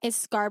Is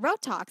Scarborough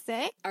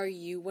toxic? Are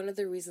you one of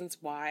the reasons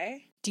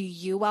why? Do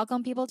you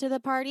welcome people to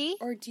the party?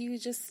 Or do you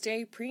just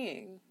stay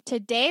preeing?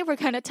 Today we're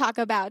going to talk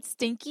about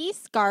stinky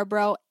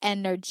Scarborough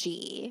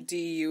energy. Do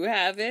you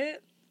have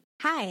it?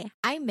 Hi,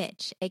 I'm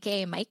Mitch,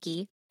 aka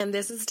Mikey. And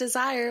this is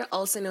Desire,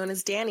 also known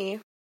as Danny.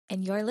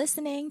 And you're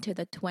listening to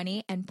the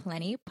 20 and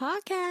Plenty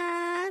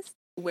podcast.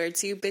 Where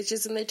two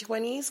bitches in their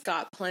 20s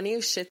got plenty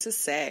of shit to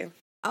say.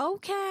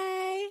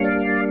 Okay.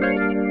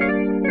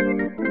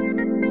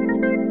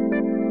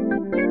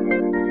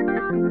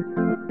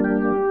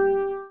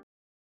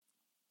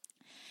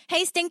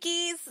 Hey,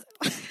 stinkies.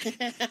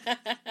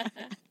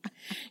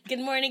 Good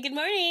morning, good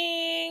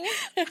morning.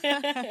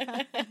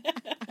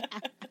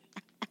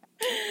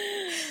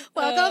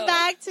 Welcome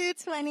back to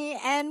 20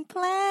 and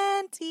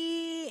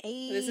Plenty.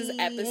 This is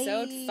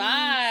episode 5.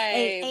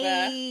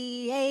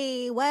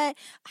 Hey, what?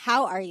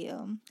 How are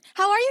you?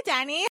 How are you,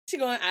 Danny? She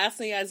gonna ask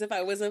me as if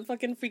I wasn't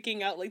fucking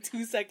freaking out like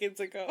 2 seconds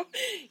ago.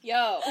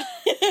 Yo.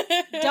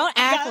 Don't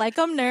act like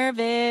I'm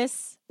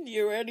nervous.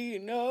 You already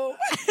know.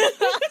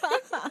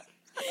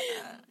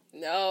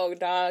 No,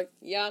 dog.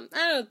 Yeah, I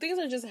don't know. Things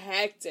are just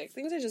hectic.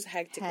 Right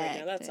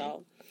now. That's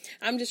all.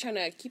 I'm just trying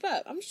to keep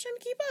up.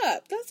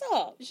 That's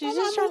all. She's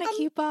just trying to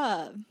keep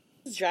up.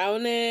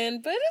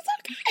 Drowning, but it's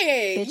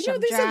okay. Bitch, they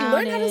I'm said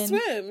learn how to drowning.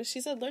 swim.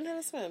 She said learn how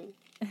to swim.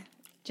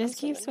 Just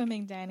keep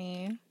swimming,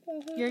 Danny.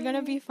 You're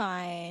gonna be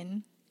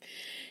fine.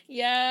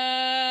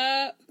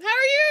 Yeah. How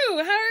are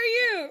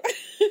you?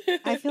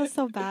 I feel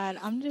so bad.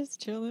 I'm just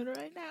chilling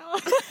right now.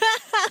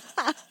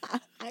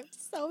 I'm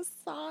so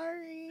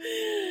sorry.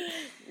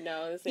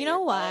 No, this ain't You know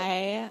your fault.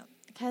 why?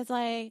 Because,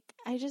 I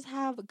just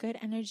have good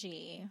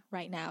energy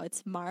right now.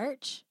 It's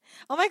March.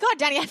 Oh my God,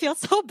 Danny, I feel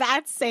so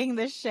bad saying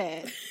this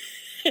shit.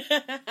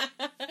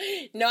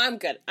 No, I'm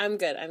good.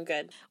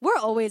 We're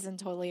always in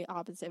totally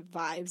opposite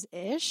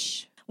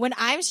vibes-ish. When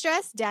I'm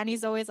stressed,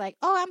 Danny's always like,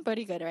 oh, I'm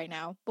pretty good right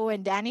now. But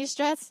when Danny's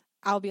stressed,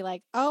 I'll be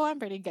like, oh, I'm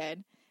pretty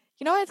good.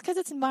 You know what? It's because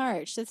it's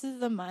March. This is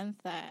the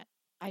month that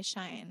I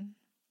shine.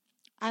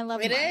 I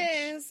love March.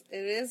 It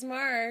is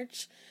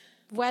March.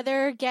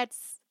 Weather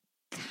gets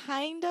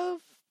kind of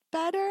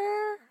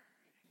better.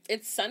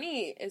 It's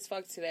sunny as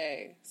fuck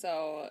today.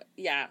 So,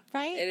 yeah.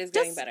 Right? It is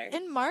getting better.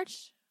 In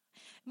March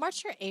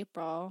or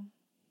April,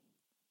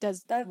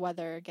 does that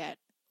weather get,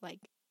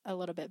 a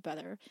little bit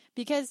better?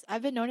 Because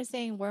I've been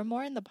noticing we're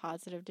more in the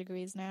positive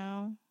degrees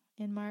now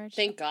in March.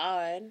 Thank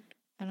God.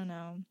 I don't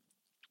know.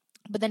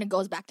 But then it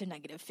goes back to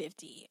negative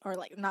 50. Or,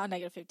 not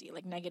negative 50,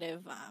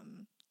 negative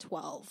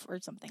 12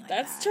 or something like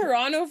that. That's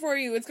Toronto for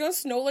you. It's going to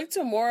snow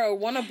tomorrow.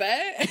 Wanna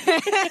bet?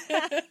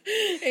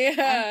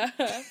 Yeah.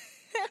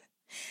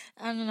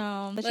 I don't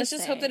know. Let's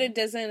just hope that it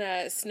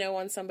doesn't snow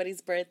on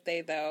somebody's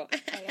birthday, though.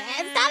 Stop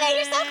it!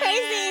 You're so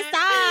crazy!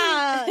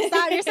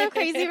 Stop! You're so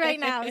crazy right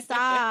now.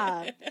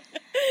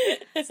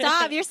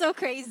 Stop! You're so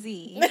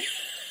crazy.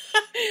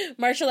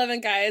 March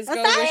 11th, guys.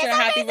 Go wish her a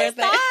happy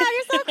birthday. Stop!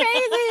 You're so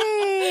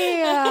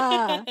crazy!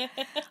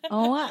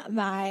 Oh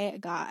my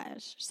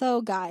gosh.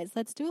 So, guys,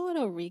 let's do a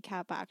little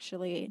recap,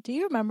 actually. Do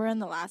you remember in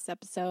the last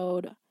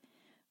episode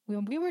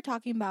when we were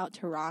talking about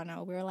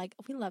Toronto? We were like,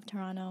 we love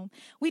Toronto.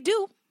 We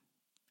do.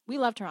 We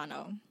love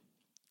Toronto.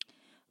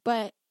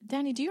 But,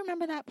 Danny, do you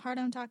remember that part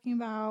I'm talking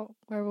about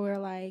where we were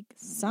like,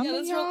 Let's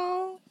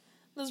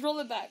roll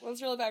it back.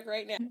 Let's roll it back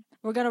right now.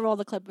 We're going to roll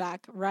the clip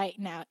back right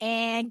now.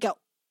 And go.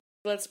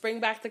 Let's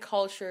bring back the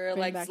culture.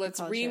 Let's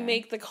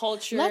remake the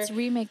culture. Let's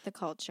remake the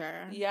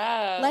culture.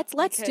 Yeah.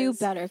 Let's do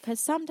better. Because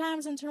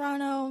sometimes in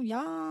Toronto,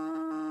 y'all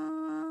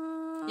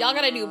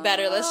gotta do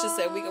better. Let's just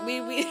say we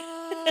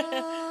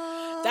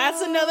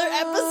That's another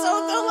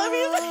episode though. Let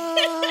me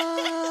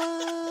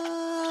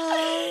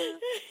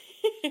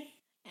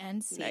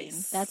End scene.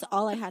 Nice. That's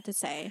all I had to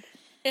say.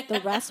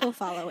 The rest will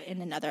follow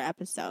in another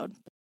episode.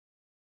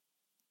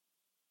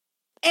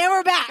 And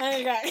we're back.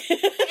 We're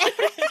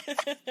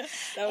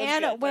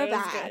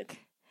back. Good.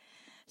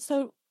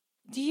 So,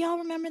 do y'all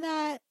remember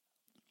that?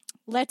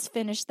 Let's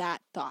finish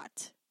that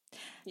thought.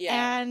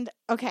 Yeah. And,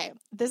 okay,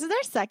 this is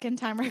our second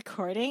time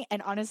recording.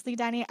 And honestly,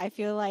 Danny, I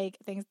feel like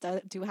things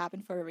do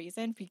happen for a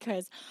reason.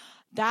 Because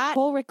that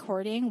whole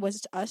recording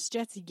was us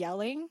just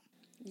yelling.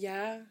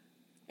 Yeah.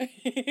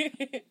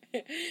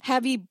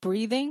 Heavy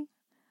breathing.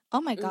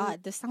 Oh my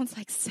God, this sounds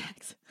like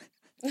sex.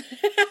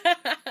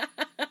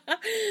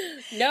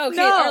 No,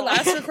 our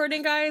last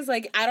recording, guys,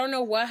 I don't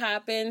know what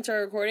happened to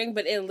our recording,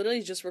 but it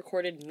literally just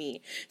recorded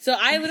me. So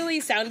I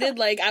literally sounded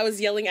like I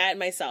was yelling at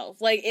myself.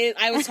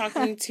 I was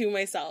talking to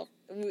myself.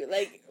 I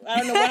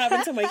don't know what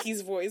happened to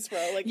Mikey's voice,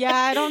 bro. Yeah,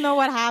 I don't know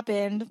what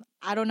happened,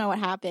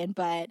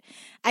 but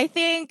I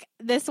think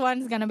this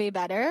one's gonna be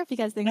better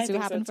because things do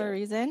happen for a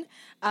reason.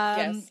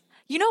 Yes.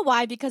 You know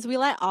why? Because we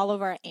let all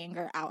of our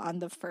anger out on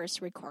the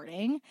first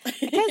recording.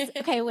 Because,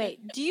 okay, wait.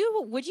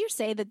 Would you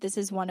say that this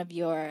is one of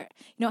your,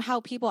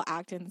 how people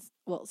act in,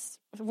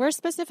 we're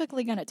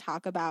specifically going to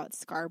talk about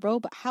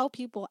Scarborough, but how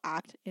people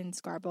act in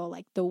Scarborough,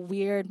 the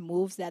weird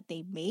moves that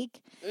they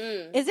make.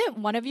 Is it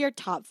one of your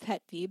top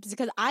pet peeves?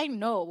 Because I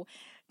know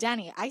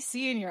Danny, I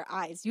see in your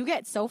eyes. You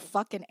get so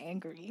fucking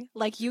angry.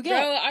 Like, you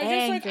get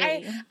angry.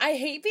 angry. I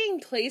hate being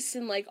placed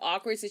in, like,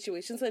 awkward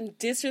situations and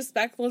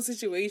disrespectful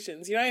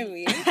situations. You know what I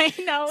mean? I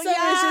know. So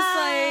it's just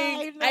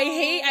like,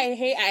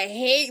 I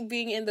hate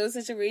being in those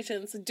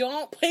situations.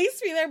 Don't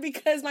place me there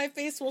because my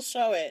face will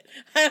show it.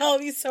 I'll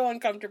be so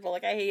uncomfortable.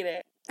 Like, I hate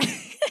it.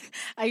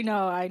 I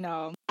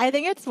know. I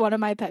think it's one of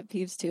my pet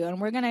peeves too, and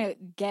we're gonna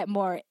get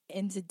more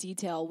into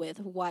detail with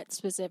what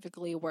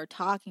specifically we're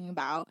talking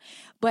about.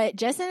 But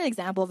just an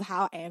example of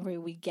how angry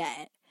we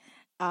get.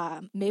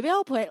 Maybe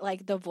I'll put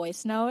like the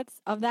voice notes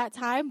of that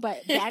time.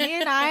 But Danny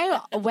and I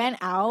went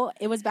out.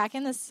 It was back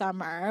in the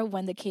summer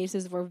when the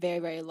cases were very,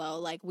 very low.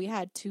 Like we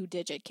had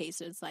 2-digit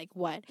cases. Like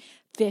what,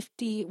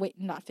 50? Wait,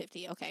 not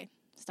 50. Okay,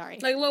 sorry.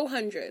 Like low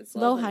hundreds.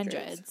 Low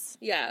hundreds.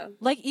 Yeah.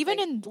 Like even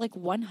in like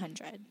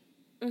 100.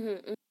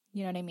 Mm-hmm.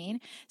 You know what I mean?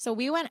 So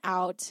we went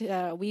out.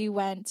 We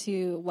went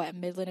to what,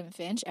 Midland and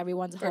Finch.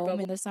 Everyone's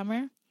home in the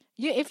summer.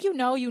 If you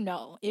know, you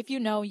know. If you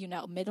know, you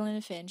know. Midland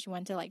and Finch. We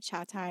went to like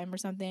chat time or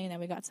something, and then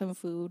we got some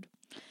food,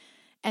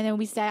 and then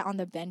we sat on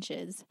the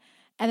benches,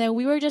 and then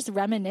we were just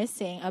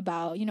reminiscing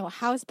about, you know,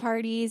 house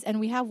parties. And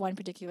we have one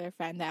particular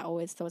friend that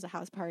always throws a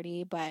house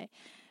party, but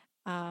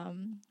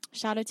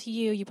shout out to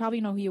you. You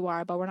probably know who you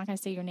are, but we're not going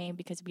to say your name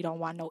because we don't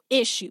want no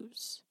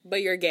issues.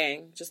 But your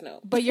gang, just know.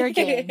 But your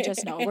gang,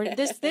 just know.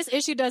 This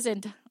issue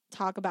doesn't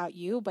talk about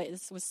you, but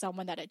it was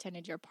someone that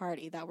attended your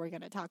party that we're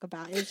going to talk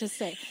about. She's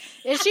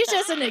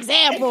just an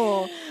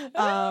example.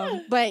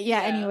 But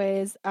yeah,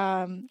 anyways,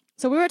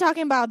 so we were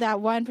talking about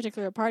that one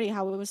particular party,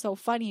 how it was so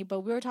funny,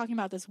 but we were talking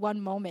about this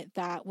one moment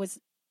that was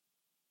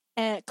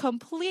a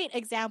complete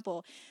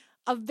example,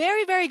 a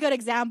very, very good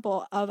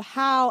example of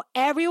how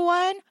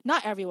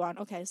not everyone,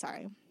 okay,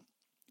 sorry.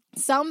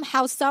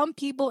 How some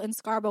people in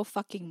Scarborough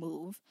fucking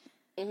move.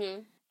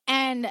 Mm-hmm.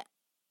 And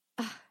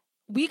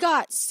we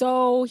got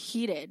so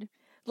heated.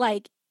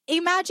 Like,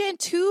 imagine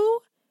 2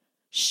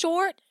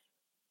 short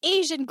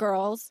Asian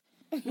girls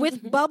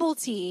with bubble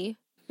tea,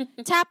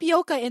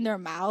 tapioca in their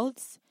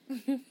mouths,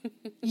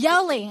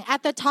 yelling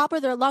at the top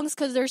of their lungs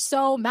because they're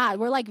so mad.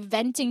 We're like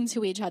venting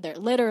to each other,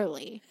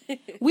 literally.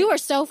 We were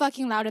so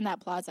fucking loud in that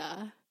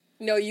plaza.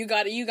 No, you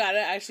gotta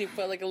actually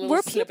put like a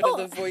little snippet of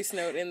the voice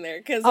note in there,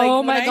 because like,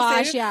 oh my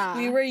gosh, yeah,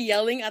 we were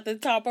yelling at the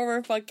top of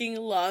our fucking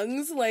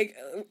lungs, like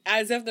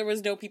as if there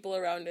was no people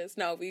around us.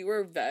 No, we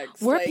were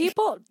vexed. Were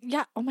people?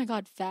 Yeah. Oh my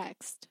god,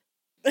 vexed.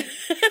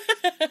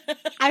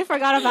 I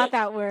forgot about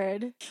that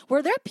word.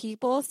 Were there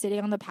people sitting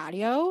on the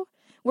patio?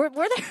 Were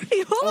there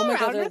people around us? Oh my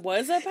god, there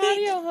was a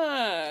patio,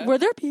 huh? Were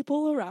there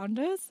people around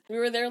us? We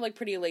were there like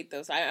pretty late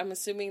though, so I'm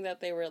assuming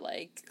that they were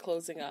like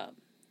closing up.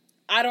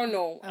 I don't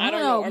know. I don't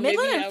know.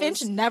 Midland and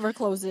Finch never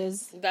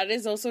closes. That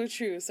is also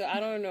true. So I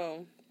don't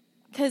know.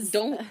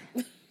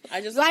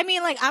 I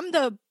mean, like, I'm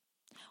the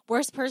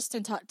worst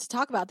person to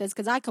talk about this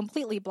because I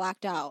completely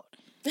blacked out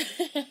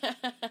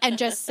and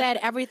just said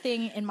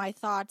everything in my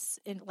thoughts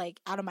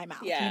out of my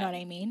mouth. Yeah. You know what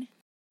I mean?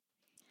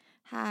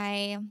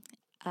 Hi.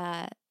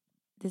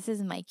 This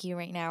is Mikey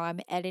right now.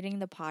 I'm editing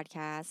the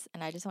podcast,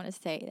 and I just want to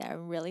say that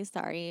I'm really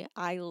sorry.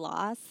 I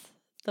lost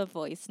the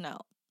voice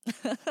note.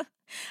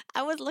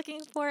 I was looking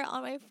for it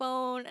on my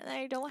phone and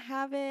I don't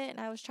have it, and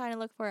I was trying to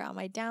look for it on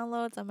my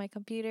downloads on my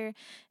computer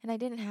and I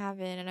didn't have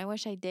it, and I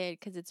wish I did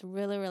because it's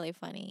really, really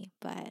funny.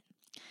 But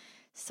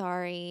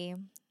sorry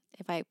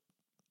if I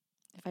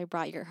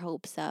brought your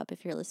hopes up,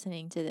 if you're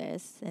listening to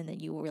this and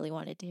that you really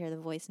wanted to hear the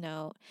voice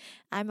note.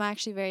 I'm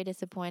actually very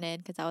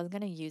disappointed because I was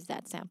going to use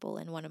that sample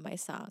in one of my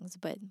songs,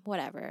 but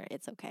whatever,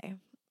 it's okay.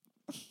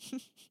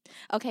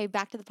 Okay,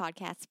 back to the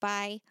podcast.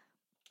 Bye.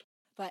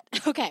 But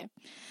okay,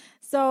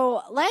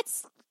 so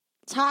let's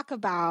talk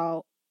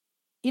about,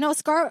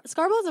 Scarborough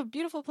is a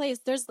beautiful place.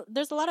 There's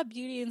a lot of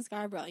beauty in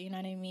Scarborough. You know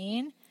what I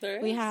mean?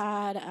 We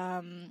had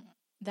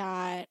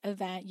that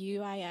event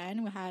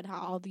UIN. We had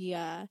all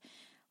the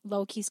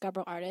low key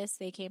Scarborough artists.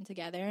 They came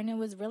together and it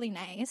was really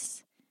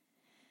nice.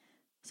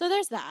 So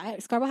there's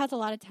that. Scarborough has a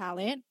lot of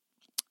talent.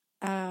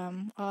 A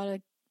lot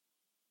of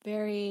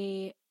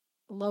very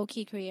low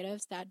key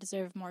creatives that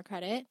deserve more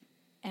credit.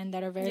 And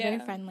that are very, very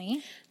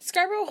friendly.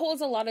 Scarborough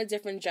holds a lot of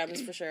different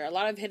gems for sure. A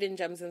lot of hidden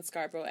gems in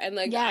Scarborough. And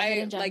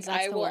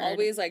I will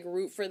always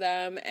root for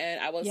them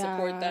and I will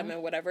support them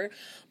and whatever.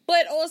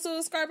 But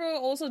also Scarborough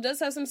also does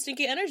have some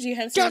stinky energy,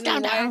 hence the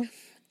reason why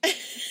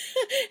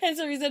hence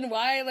the reason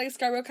why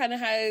Scarborough kinda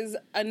has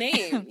a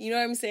name. You know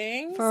what I'm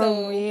saying?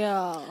 For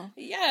real.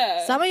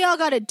 Yeah. Some of y'all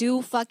gotta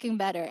do fucking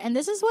better. And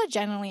this is what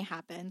generally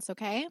happens,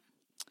 okay?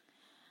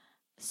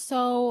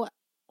 So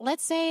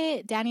let's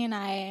say Danny and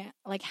I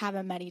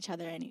haven't met each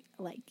other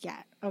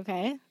yet,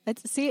 Okay,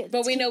 let's see.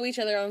 But we know each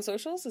other on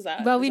socials? Is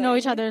that? Well, we know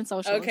each other in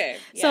socials. Okay.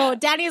 Yeah. So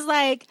Danny's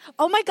like,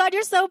 oh my God,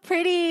 you're so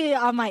pretty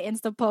on my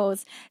Insta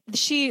post.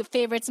 She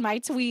favorites my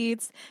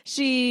tweets.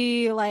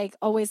 She like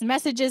always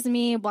messages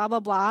me, blah, blah,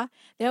 blah.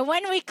 Then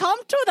when we come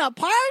to the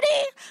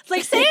party,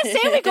 like say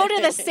we go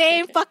to the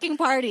same fucking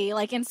party,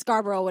 like in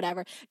Scarborough or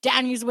whatever.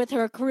 Danny's with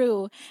her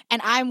crew and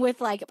I'm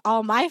with like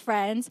all my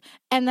friends.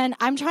 And then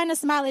I'm trying to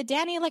smile at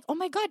Danny like, oh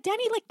my God,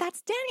 Danny, like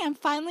that's Danny. I'm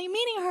finally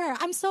meeting her.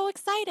 I'm so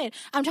excited.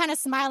 I'm trying to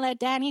smile at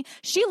Danny.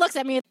 She looks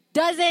at me,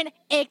 doesn't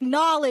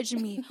acknowledge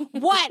me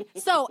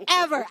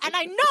whatsoever. And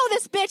I know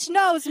this bitch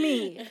knows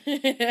me.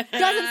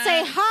 Doesn't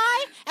say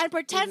hi and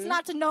pretends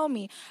not to know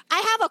me. I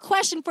have a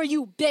question for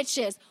you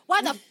bitches.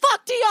 Why the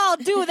fuck do y'all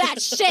do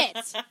that shit?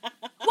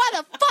 Why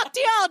the fuck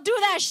do y'all do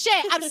that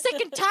shit? I'm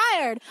sick and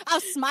tired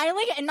of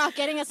smiling and not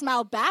getting a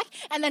smile back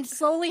and then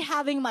slowly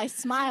having my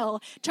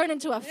smile turn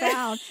into a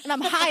frown and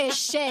I'm high as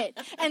shit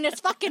and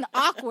it's fucking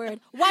awkward.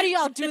 Why do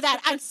y'all do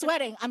that? I'm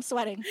sweating.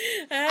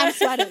 Tell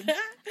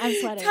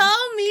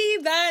me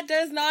that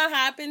does not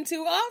happen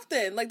too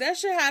often. Like, that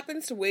shit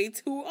happens way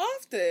too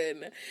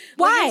often.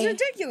 Why? Like, it's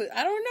ridiculous.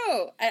 I don't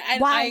know.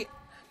 Why?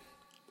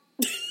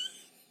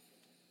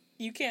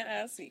 You can't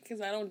ask me because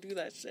I don't do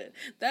that shit.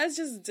 That's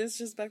just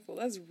disrespectful.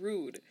 That's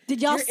rude.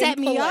 Did y'all set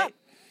me up?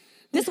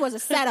 This was a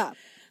setup.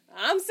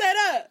 I'm set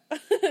up.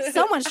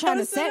 Someone's trying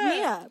to set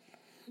me up.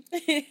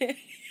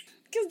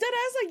 Because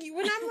deadass, like,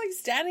 when I'm, like,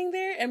 standing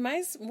there and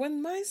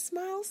when my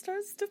smile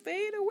starts to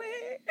fade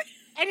away.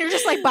 And you're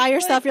just, like, by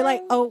yourself. You're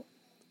like, oh,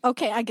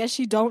 okay, I guess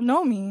you don't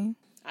know me.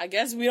 I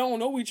guess we don't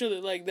know each other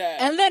like that.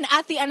 And then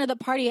at the end of the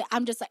party,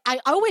 I'm just like, I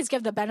always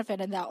give the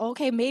benefit of that.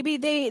 Okay, maybe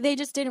they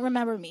just didn't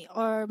remember me.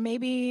 Or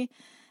maybe,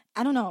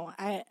 I don't know,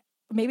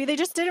 maybe they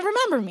just didn't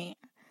remember me.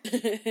 But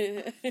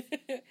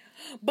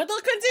they'll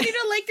continue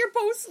to like your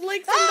posts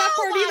like from that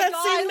party that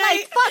same night.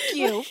 Like, fuck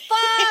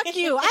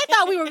you. I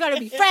thought we were going to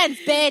be friends,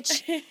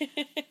 bitch.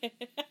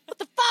 What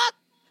the fuck?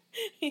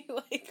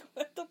 Like,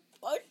 what the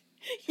fuck?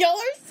 Y'all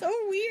are so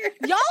weird.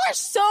 Y'all are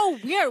so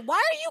weird. Why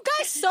are you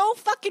guys so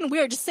fucking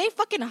weird? Just say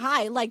fucking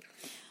hi. Like,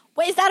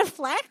 wait, is that a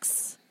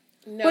flex?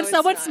 No, when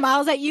someone not.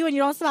 Smiles at you and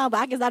you don't smile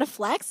back, is that a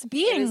flex?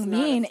 Being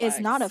mean is flex.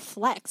 not a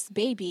flex,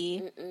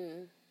 baby.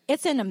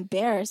 It's an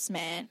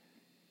embarrassment.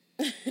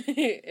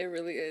 It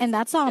really is. And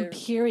that's on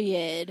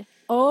period.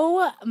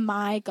 Oh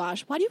my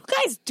gosh. Why do you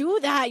guys do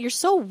that? You're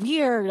so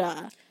weird.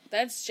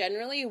 That's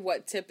generally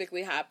what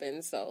typically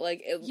happens, though.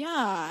 Like,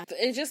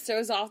 it just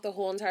throws off the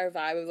whole entire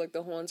vibe of, like,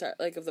 the whole entire,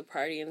 like, of the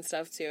party and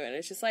stuff, too. And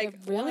it's just, like, it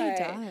really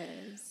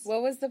does.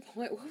 What was the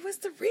point? What was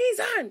the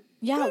reason?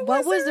 Yeah,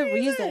 what was the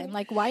reason?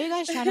 Like, why are you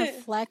guys trying to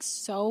flex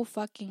so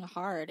fucking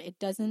hard? It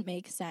doesn't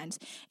make sense.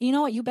 You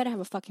know what? You better have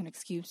a fucking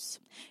excuse.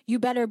 You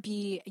better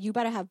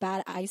have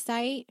bad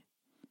eyesight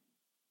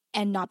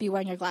and not be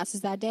wearing your glasses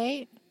that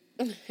day.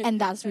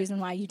 And that's the reason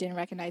why you didn't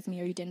recognize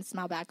me or you didn't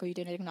smile back or you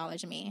didn't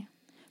acknowledge me.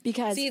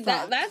 Because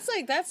that's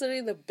literally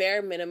the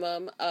bare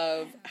minimum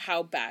of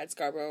how bad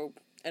Scarborough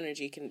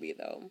energy can be,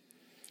 though.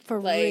 For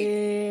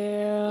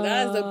real.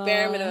 That is the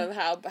bare minimum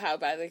of how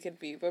bad they could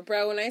be. But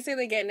bro, when I say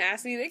they get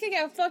nasty, they can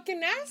get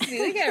fucking nasty.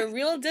 They get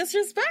real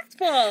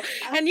disrespectful.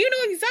 And you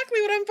know exactly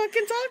what I'm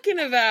fucking talking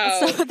about.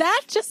 So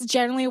that's just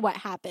generally what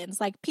happens.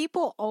 Like,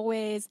 people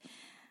always,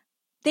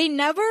 they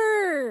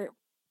never,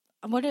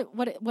 what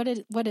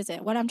is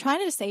it? What I'm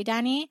trying to say,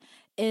 Danny,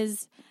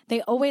 is they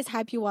always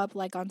hype you up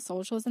like on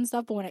socials and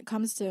stuff, but when it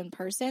comes to in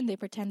person, they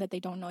pretend that they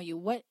don't know you.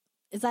 What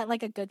is that,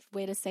 like a good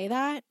way to say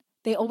that?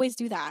 They always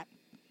do that.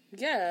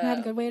 Yeah. Is that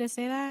a good way to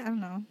say that? I don't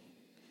know.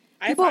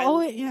 People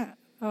always, yeah.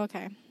 Oh,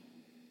 okay.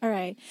 All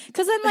right.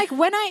 Because then, like,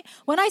 when I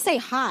say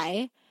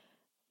hi,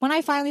 when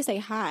I finally say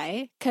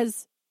hi,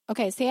 because,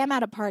 okay, say I'm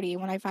at a party,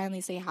 when I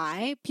finally say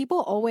hi,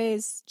 people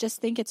always just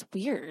think it's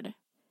weird.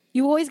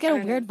 You always get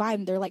a weird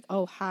vibe. They're like,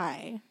 oh,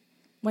 hi.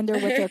 When they're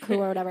with their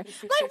crew or whatever.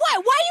 Like,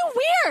 what? Why are you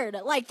weird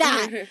like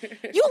that?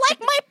 You like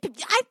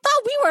I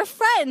thought we were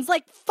friends.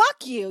 Like,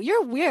 fuck you.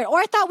 You're weird. Or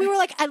I thought we were,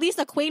 like, at least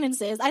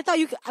acquaintances. I thought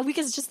we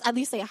could just at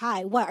least say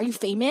hi. What? Are you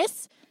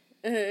famous?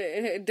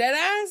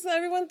 Deadass?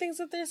 Everyone thinks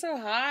that they're so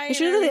high.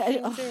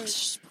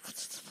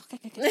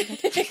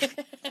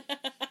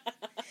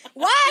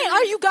 Why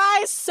are you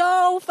guys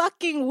so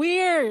fucking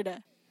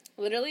weird?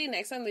 Literally,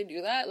 next time they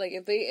do that, like,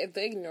 if they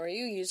ignore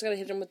you, you just gotta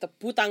hit them with the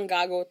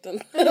putangago.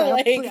 Like,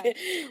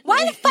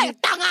 why the fuck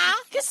tanga?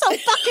 You're so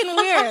fucking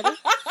weird. I'd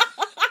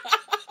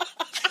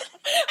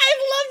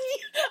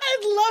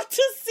love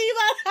to see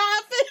that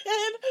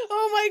happen.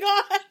 Oh my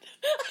god.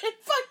 I'd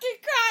fucking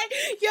cry.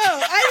 Yo,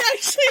 I'd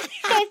actually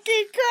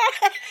fucking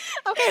cry.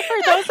 Okay, for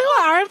those who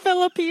aren't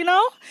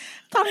Filipino,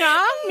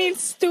 tanga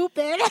means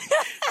stupid.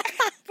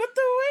 But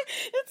the way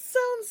it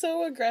sounds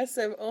so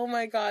aggressive. Oh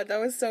my god, that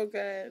was so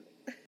good.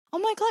 Oh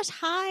my gosh,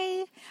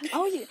 hi.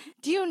 Oh,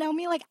 do you know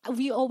me? Like,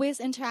 we always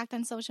interact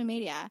on social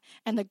media.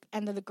 And the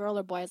girl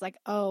or boy is like,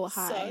 oh,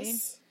 hi.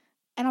 Sus.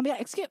 And I'll be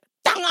like, excuse me.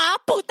 Tanga,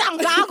 putang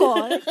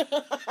gago.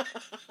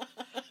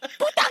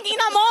 Putang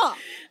ina mo.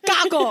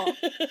 Gago.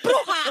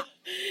 Bruja.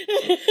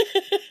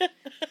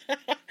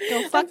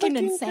 Go fucking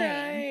insane.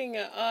 Crying.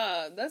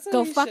 That's what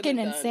Go he fucking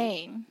done.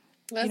 insane.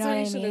 That's you know what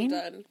he I should mean?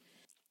 have done.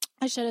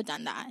 I should have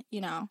done that,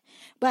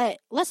 But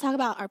let's talk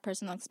about our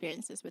personal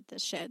experiences with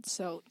this shit,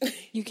 so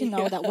you can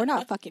know that we're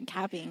not fucking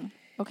capping,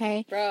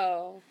 okay?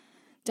 Bro.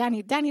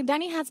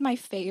 Danny has my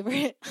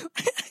favorite.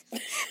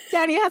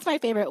 Danny has my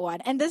favorite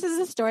one. And this is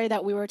a story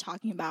that we were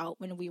talking about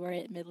when we were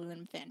at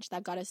Midland Finch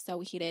that got us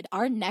so heated.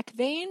 Our neck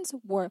veins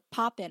were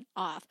popping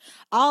off.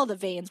 All the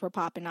veins were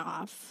popping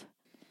off.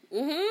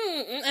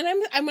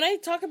 Mm-hmm. And when I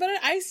talk about it,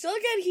 I still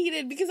get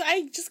heated because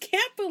I just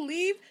can't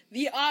believe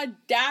the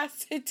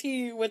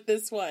audacity with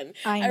this one.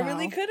 I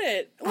really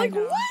couldn't. Like,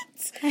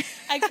 what?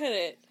 I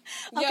couldn't.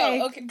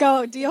 Okay,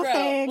 go. Do your bro,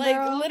 thing, like,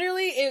 girl.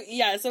 literally,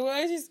 so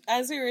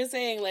as we were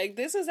saying, like,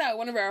 this is at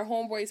one of our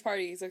homeboys'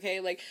 parties, okay?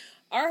 Like,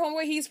 our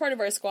homeboy, he's part of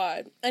our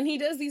squad, and he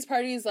does these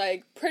parties,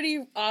 like,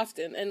 pretty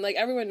often, and, like,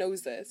 everyone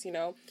knows this,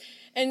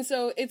 And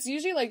so it's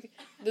usually, like,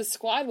 the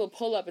squad will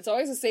pull up. It's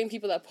always the same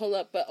people that pull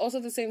up, but also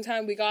at the same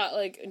time, we got,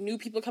 like, new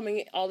people coming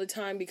in all the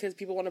time because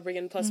people want to bring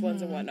in plus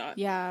ones and whatnot.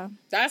 Yeah.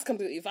 That's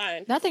completely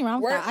fine. Nothing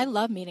wrong with that. I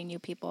love meeting new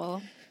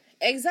people.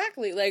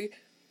 Exactly. Like,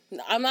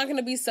 I'm not going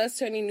to be sus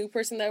to any new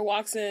person that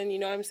walks in, you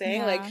know what I'm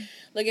saying? Yeah.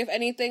 Like, if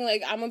anything,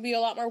 like, I'm going to be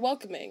a lot more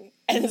welcoming.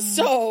 And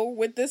so,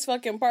 with this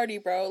fucking party,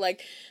 bro,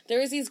 like, there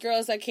was these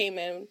girls that came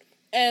in,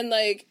 and,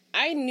 like,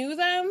 I knew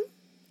them,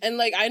 and,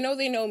 like, I know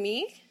they know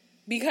me.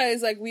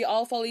 Because, like, we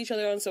all follow each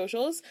other on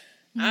socials.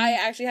 I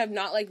actually have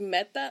not, like,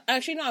 met that.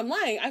 Actually, no, I'm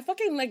lying. I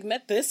fucking, like,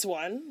 met this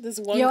one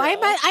girl.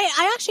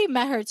 I actually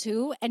met her,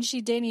 too, and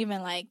she didn't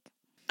even, like...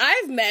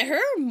 I've met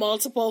her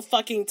multiple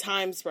fucking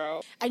times,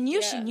 bro. I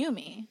knew she knew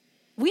me.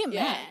 We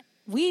met.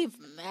 We've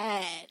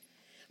met.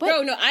 But,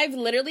 bro, no, I've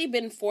literally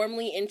been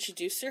formally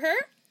introduced to her.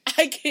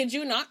 I kid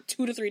you not,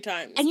 2 to 3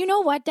 times. And you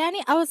know what,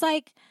 Danny? I was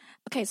like...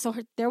 Okay, so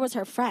there was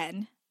her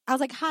friend. I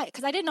was like, hi,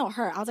 because I didn't know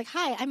her. I was like,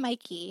 hi, I'm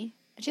Mikey.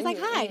 She's like,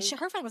 hi.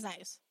 Her friend was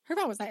nice.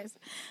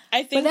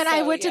 I think. But then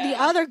I went to the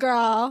other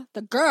girl,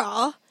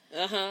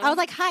 I was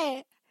like,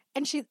 hi.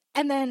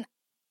 And then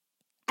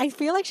I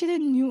feel like she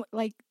didn't knew,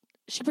 like,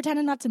 she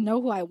pretended not to know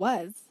who I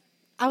was.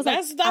 I was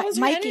that was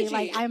Mikey. Energy.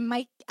 Like,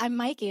 I'm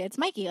Mikey. It's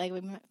Mikey. Like,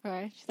 we met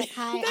before. She's like,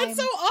 hi. That's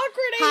so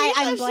awkward. Hi,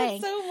 I'm that blank.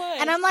 Shit so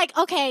much. And I'm like,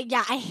 okay,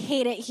 yeah, I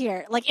hate it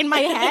here. Like, in my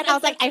head, I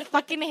was like, I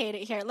fucking hate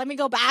it here. Let me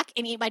go back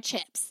and eat my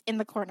chips in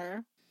the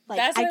corner. Like,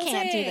 that's what I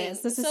can't do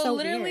this. This is so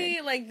literally,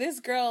 weird. like, this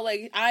girl,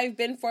 like, I've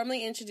been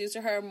formally introduced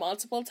to her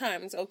multiple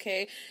times,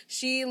 okay?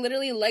 She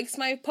literally likes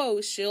my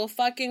post. She'll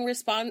fucking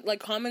respond, like,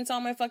 comments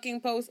on my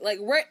fucking post. Like,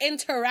 we're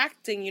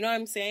interacting, you know what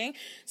I'm saying?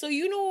 So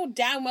you know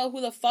damn well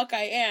who the fuck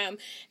I am.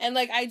 And,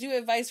 like, I do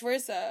it vice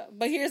versa.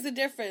 But here's the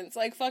difference.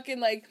 Like,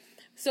 fucking, like...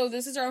 So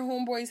this is our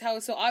homeboy's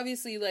house, so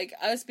obviously, like,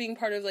 us being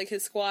part of, like,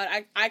 his squad,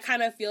 I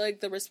kind of feel, like,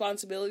 the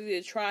responsibility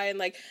to try and,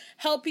 like,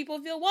 help people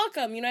feel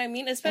welcome, you know what I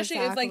mean? Especially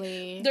if, like,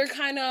 they're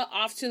kind of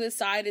off to the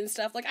side and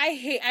stuff. Like, I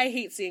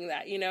hate seeing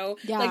that, you know?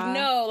 Yeah. Like,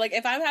 no, like,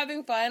 if I'm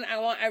having fun, I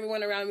want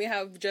everyone around me to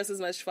have just as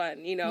much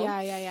fun, you know?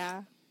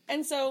 Yeah.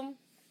 And so,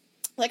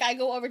 like, I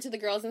go over to the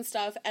girls and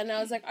stuff, and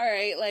I was like, all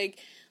right, like,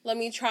 let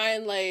me try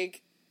and,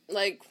 like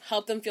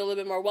help them feel a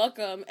little bit more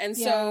welcome. And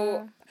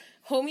so,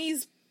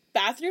 homie's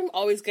bathroom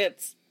always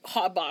gets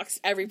hot box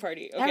every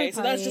party. Okay,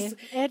 so that's just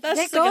it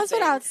just goes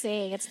without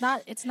saying. It's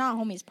not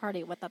homie's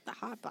party without the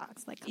hot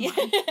box. Like, come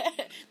on.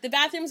 The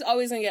bathroom's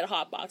always gonna get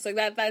hot box. Like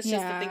that's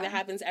just the thing that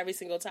happens every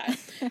single time.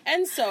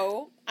 And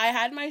so I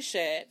had my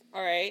shit,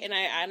 all right, and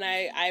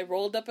I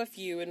rolled up a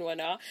few and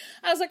whatnot.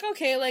 I was like,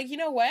 okay, like, you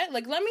know what?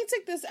 Like, let me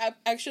take this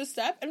extra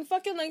step and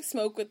fucking, like,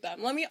 smoke with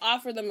them. Let me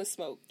offer them a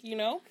smoke, you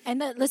know?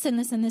 And listen.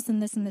 I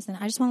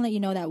just want to let you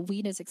know that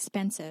weed is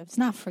expensive. It's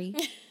not free.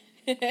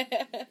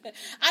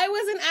 I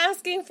wasn't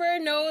asking for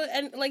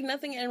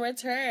nothing in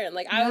return.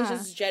 Like, I was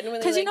just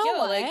genuinely like, you know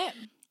what? like,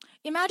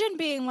 imagine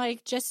being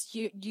like just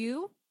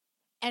you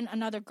and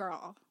another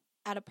girl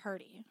at a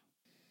party.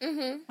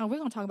 Oh, we're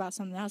gonna talk about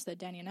something else that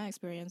Danny and I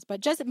experienced,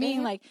 but just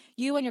being like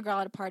you and your girl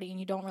at a party and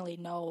you don't really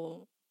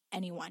know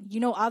anyone.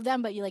 You know of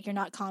them, but you're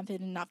not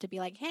confident enough to be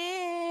like,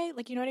 hey,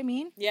 like, you know what I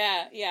mean?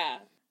 Yeah.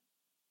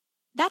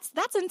 That's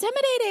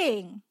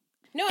intimidating.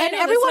 No, and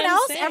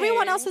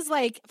everyone else is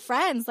like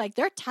friends, like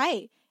they're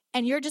tight,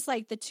 and you're just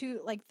like the two,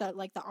 like the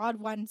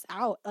odd ones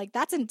out. Like,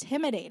 that's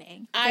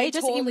intimidating. Okay? I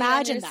just totally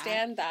imagine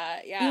understand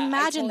that. Yeah,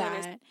 imagine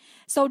that.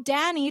 So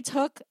Danny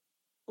took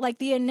like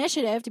the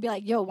initiative to be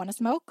like, "Yo, want to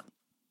smoke?"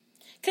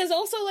 Because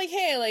also, like,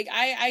 hey, like,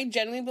 I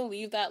genuinely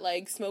believe that,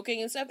 like,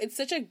 smoking and stuff, it's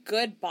such a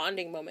good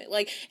bonding moment.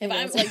 Like, if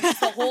I'm, like,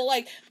 just the whole,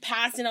 like,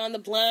 passing on the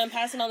blunt,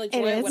 passing on the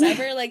joint,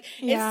 whatever, like,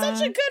 it's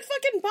such a good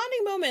fucking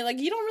bonding moment. Like,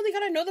 you don't really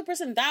gotta know the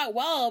person that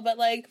well, but,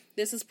 like,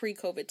 this is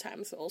pre-COVID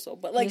times also.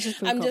 But, like,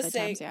 I'm just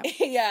saying,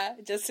 yeah,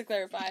 just to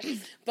clarify.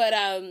 But,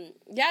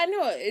 yeah,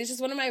 no, it's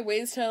just one of my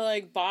ways to,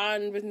 like,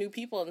 bond with new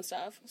people and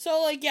stuff.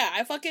 So, like,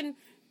 yeah,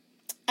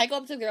 I go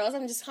up to the girls,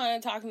 I'm just kind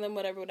of talking to them,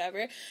 whatever.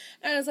 And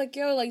I was like,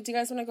 yo, like, do you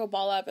guys want to go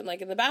ball up and,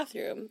 like, in the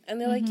bathroom? And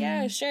they're like,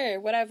 yeah,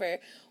 sure, whatever.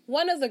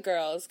 One of the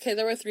girls, okay,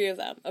 there were 3 of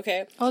them,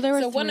 okay? Oh, there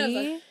were 3? One of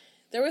them,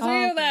 There were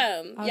three of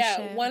them. Oh, yeah,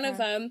 shit. one of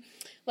them,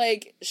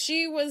 like,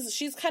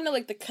 she's kind of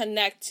like the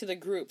connect to the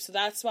group. So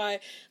that's why,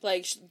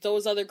 like,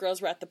 those other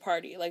girls were at the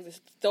party. Like,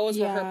 those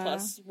were her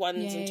plus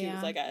ones and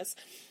twos, I guess.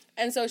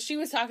 And so she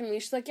was talking to me.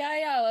 She's like,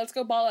 yeah, let's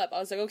go ball up. I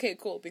was like, okay,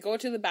 cool. We go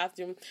to the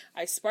bathroom.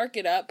 I spark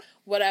it up.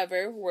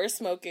 Whatever. We're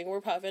smoking.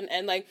 We're puffing.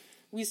 And, like,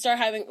 we start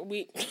having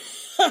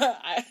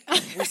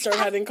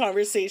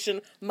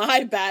conversation.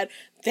 My bad.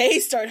 They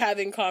start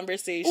having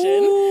conversation.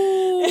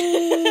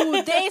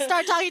 Ooh, they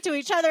start talking to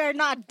each other and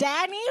not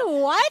Danny?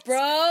 What?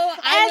 Bro,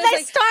 and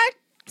they start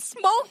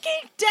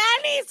smoking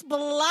Danny's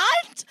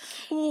blunt?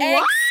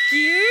 What? Excuse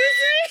me?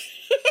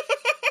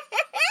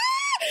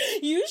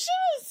 You should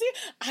have seen.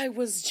 I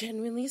was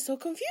genuinely so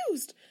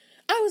confused.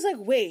 I was like,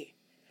 wait,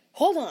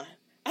 hold on.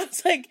 I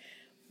was like,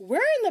 we're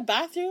in the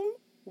bathroom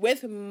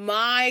with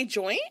my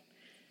joint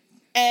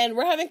and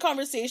we're having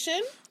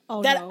conversation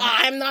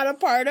I'm not a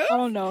part of.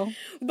 Oh, no.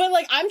 But,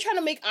 like, I'm trying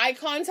to make eye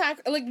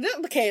contact. Like,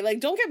 okay,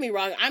 like, don't get me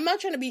wrong. I'm not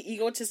trying to be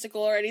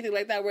egotistical or anything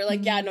like that. Where,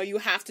 like, yeah, no, you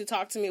have to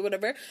talk to me,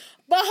 whatever.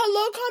 But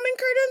hello, common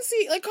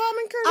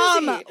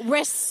courtesy.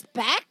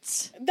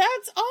 Respect?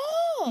 That's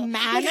all.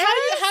 Manners? Like,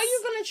 how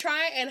you gonna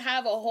try and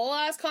have a whole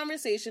ass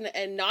conversation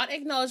and not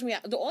acknowledge me?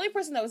 The only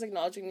person that was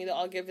acknowledging me, that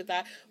I'll give it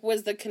that,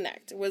 was the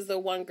connect. Was the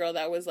one girl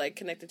that was, like,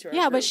 connected to her.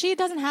 Yeah, group. But she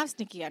doesn't have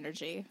sneaky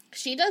energy.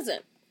 She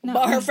doesn't. No.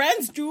 But her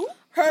friends do.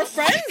 Her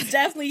friends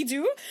definitely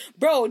do.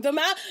 Bro, the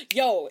fact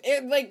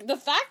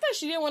that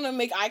she didn't want to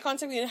make eye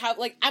contact with me and have,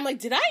 like, I'm like,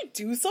 did I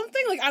do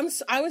something? Like,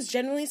 I was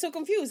genuinely so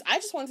confused. I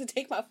just wanted to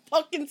take my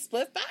fucking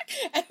split back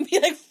and be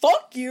like,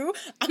 fuck you.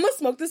 I'm gonna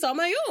smoke this on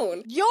my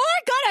own. You're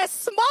gonna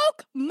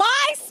smoke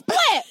my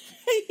split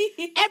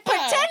and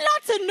pretend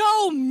not to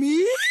know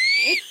me?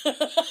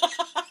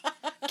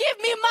 Give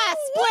me my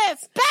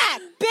split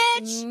back,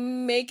 bitch.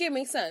 Make it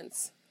make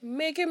sense.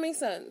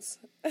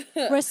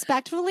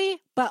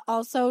 Respectfully, but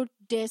also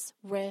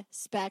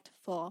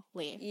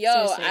disrespectfully. Yo,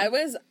 seriously.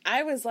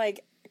 I was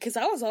like, because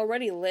I was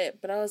already lit,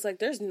 but I was like,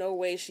 there's no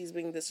way she's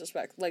being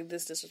disrespectful.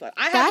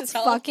 That's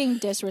fucking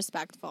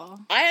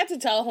disrespectful. I had to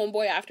tell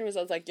homeboy afterwards.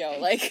 I was like, yo,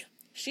 like,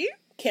 she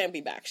can't be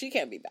back. She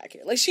can't be back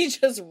here. Like, she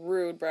just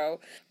rude, bro.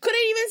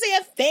 Couldn't even say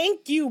a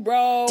thank you,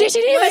 bro. Did she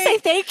even say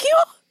thank you?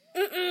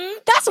 Mm-mm.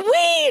 That's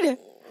weed.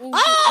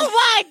 Oh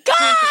my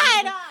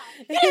god.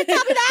 You didn't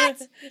tell me that.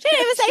 She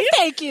didn't even say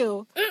thank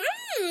you.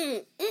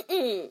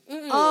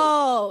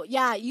 Oh,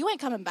 yeah, you ain't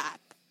coming back.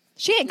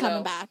 She ain't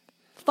coming back.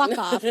 Fuck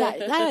off.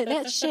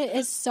 That shit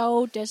is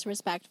so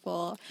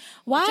disrespectful.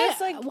 Why? Just,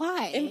 like,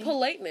 why? In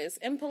politeness.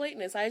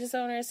 I just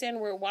don't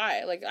understand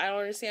why. Like, I don't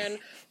understand,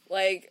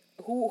 like,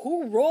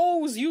 who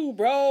rose you,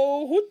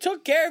 bro? Who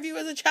took care of you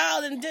as a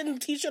child and didn't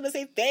teach you to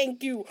say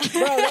thank you?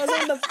 Bro, those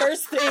are the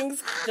first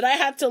things that I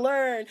had to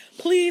learn.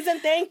 Please and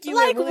thank you.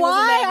 Like, really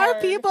why are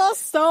people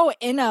so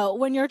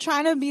when you're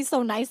trying to be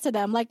so nice to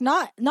them? Like,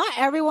 not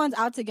everyone's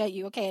out to get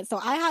you. Okay, so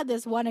I had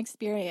this one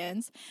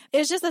experience.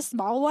 It's just a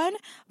small one,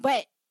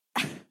 but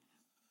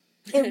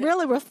it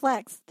really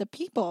reflects the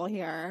people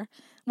here.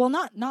 Well,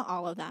 not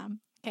all of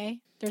them,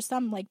 okay? There's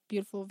some, like,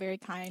 beautiful, very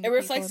kind. It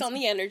reflects on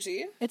the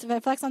energy. It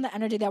reflects on the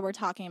energy that we're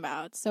talking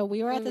about. So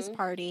we were at this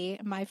party.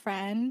 My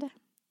friend,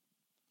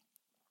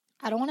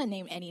 I don't want to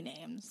name any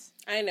names.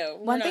 I know.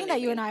 One thing that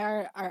you and I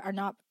are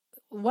not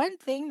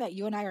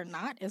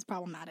is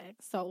problematic.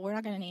 So we're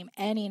not going to name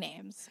any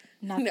names.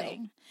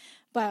 Nothing. No.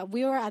 But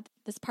we were at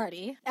this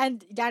party,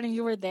 and Danny,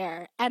 you were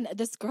there. And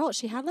this girl,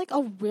 she had, like,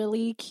 a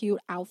really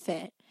cute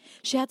outfit.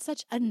 She had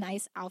such a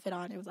nice outfit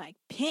on. It was, like,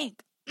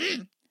 pink.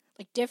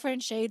 Like,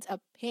 different shades of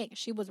pink.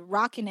 She was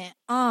rocking it.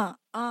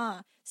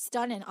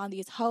 Stunning on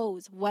these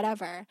hoes,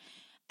 whatever.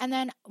 And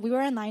then we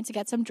were in line to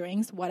get some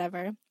drinks,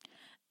 whatever.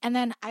 And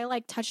then I,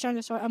 like, touched her on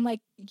the shoulder. I'm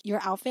like,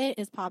 your outfit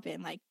is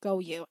popping. Like, go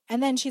you.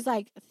 And then she's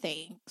like,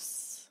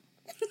 thanks.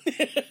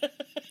 And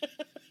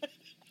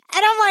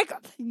I'm like,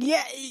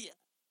 yeah,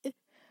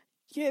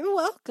 you're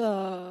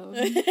welcome.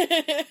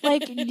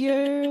 Like,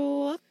 you're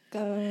welcome.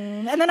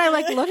 And then I,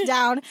 like, looked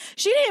down.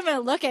 She didn't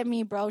even look at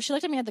me, bro. She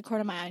looked at me at the corner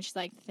of my eye and she's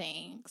like,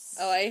 thanks.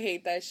 Oh, I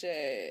hate that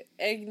shit.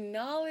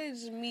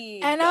 Acknowledge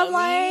me, and dummy. I'm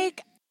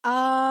like,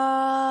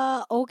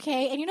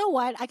 okay. And you know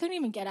what? I couldn't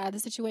even get out of the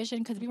situation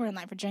because we were in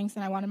line for drinks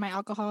and I wanted my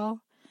alcohol.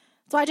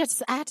 So I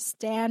had to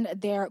stand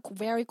there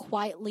very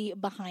quietly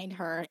behind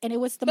her. And it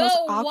was the most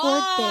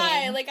awkward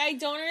thing. Like, I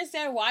don't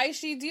understand why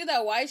she do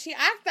that. Why she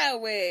act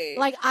that way?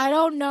 Like, I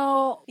don't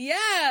know.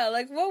 Yeah,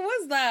 like, what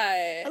was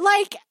that?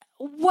 Like,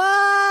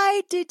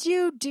 why did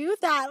you do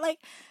that? Like,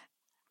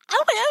 I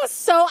don't know, it was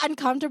so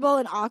uncomfortable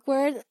and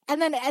awkward.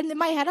 And in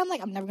my head, I'm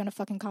like, I'm never going to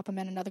fucking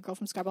compliment another girl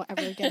from Scarborough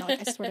ever again.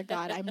 Like, I swear to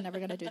God, I'm never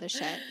going to do this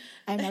shit.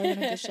 I'm never going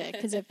to do this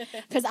shit.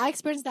 Because I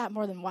experienced that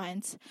more than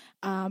once.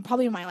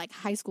 Probably in my, like,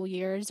 high school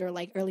years or,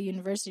 like, early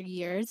university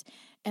years.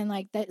 And,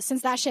 like,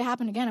 since that shit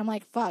happened again, I'm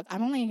like, fuck,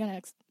 I'm only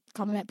going to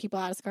compliment people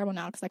out of Scarborough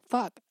now. Because, like,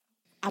 fuck.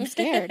 I'm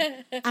scared.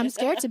 I'm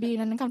scared to be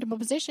in an uncomfortable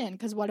position.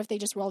 Because what if they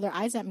just roll their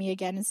eyes at me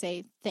again and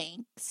say,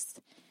 thanks?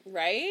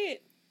 Right?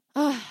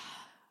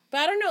 But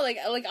I don't know, like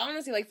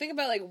honestly, like, think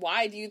about, like,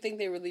 why do you think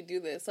they really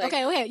do this? Like,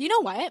 okay, you know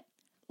what?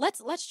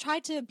 let's try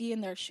to be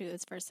in their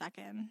shoes for a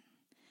second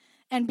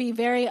and be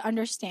very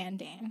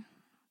understanding.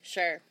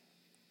 Sure.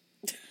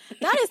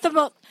 That is the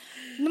more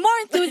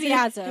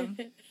enthusiasm.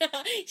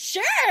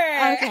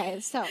 Sure. Okay,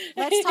 so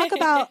let's talk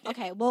about.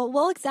 Okay,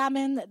 we'll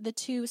examine the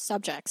two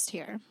subjects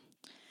here.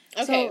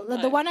 Okay. So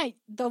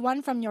the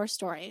one from your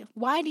story.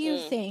 Why do you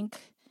think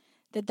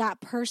that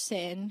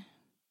person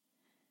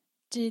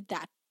did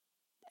that?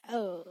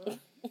 Oh,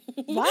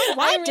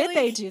 why did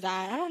they do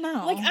that? I don't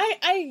know. Like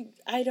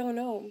I don't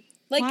know.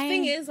 Like the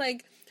thing is,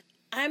 like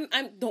I'm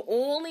the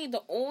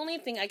only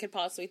thing I could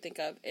possibly think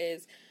of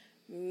is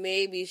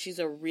maybe she's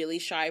a really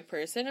shy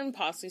person and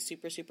possibly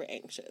super, super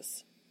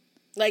anxious.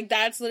 Like,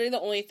 that's literally the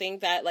only thing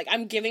that, like,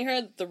 I'm giving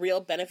her the real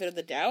benefit of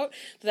the doubt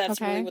that that's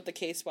really what the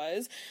case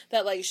was.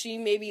 That, like, she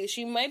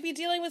might be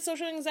dealing with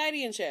social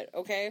anxiety and shit,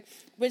 okay?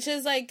 Which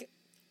is, like,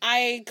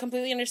 I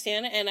completely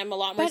understand and I'm a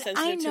lot more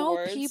sensitive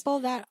towards. I know people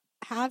that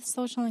have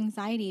social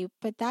anxiety,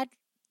 but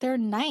they're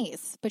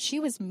nice, but she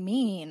was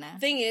mean.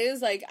 Thing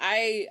is, like,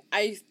 I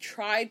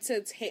tried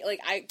to take,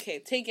 like,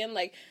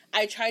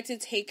 I tried to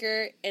take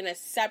her in a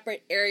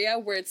separate area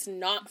where it's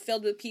not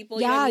filled with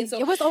people. Yeah, you know what I mean? So,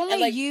 it was only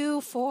like,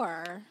 you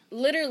four.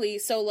 Literally,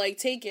 so, like,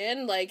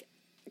 taken, like,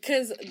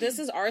 because this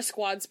is our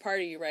squad's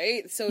party,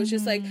 right? So it's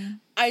just, like,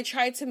 I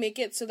tried to make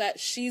it so that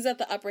she's at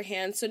the upper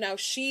hand, so now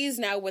she's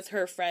now with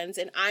her friends,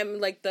 and I'm,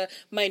 like, the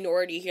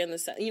minority here in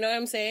the... You know what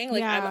I'm saying?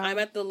 Like, I'm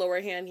at the lower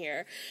hand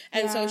here.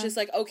 And so it's just,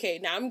 like, okay,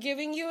 now I'm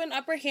giving you an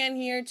upper hand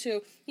here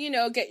to, you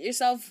know, get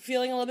yourself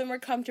feeling a little bit more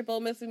comfortable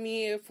with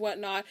me, if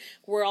whatnot.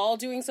 We're all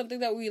doing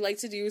something that we like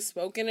to do,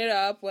 smoking it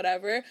up,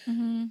 whatever.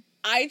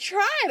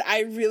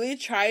 I really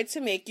tried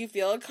to make you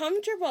feel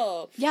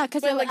comfortable. Yeah,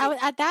 because like,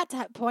 at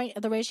that point,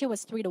 the ratio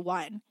was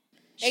 3-1.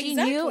 She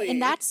knew in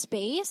that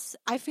space,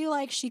 I feel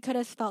like she could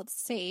have felt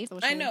safe.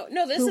 I know.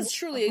 No, this is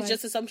truly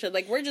just assumption.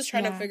 Like, we're just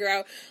trying to figure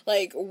out,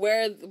 like,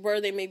 where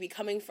they may be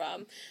coming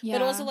from. Yeah.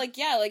 But also, like,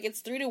 yeah, like,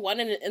 it's 3-1,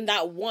 and in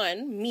that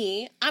one,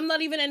 me, I'm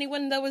not even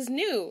anyone that was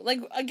new.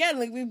 Like, again,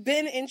 like, we've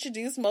been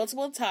introduced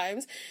multiple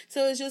times,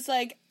 so it's just,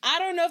 like, I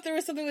don't know if there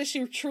was something that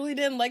she truly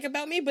didn't like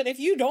about me, but if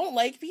you don't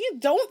like me,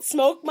 don't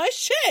smoke my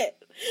shit.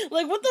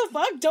 Like, what the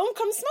fuck? Don't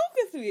come smoke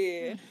with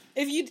me.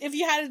 If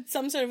you had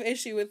some sort of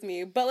issue with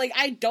me. But, like,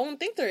 I don't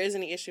think there is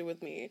any issue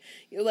with me.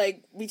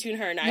 Like, between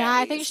her and I. Yeah,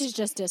 I think she's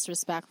just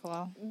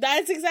disrespectful.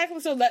 That's exactly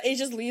so. That it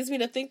just leads me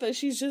to think that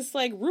she's just,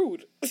 like,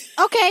 rude.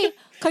 Okay,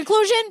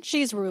 conclusion,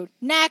 she's rude.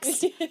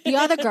 Next, the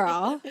other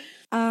girl.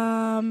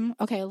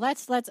 Okay,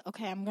 let's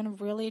okay, I'm gonna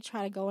really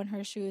try to go in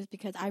her shoes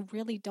because I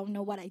really don't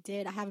know what I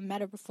did. I haven't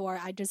met her before.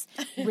 I just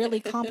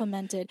really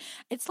complimented.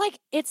 It's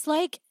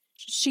like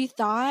she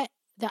thought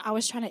that I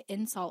was trying to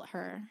insult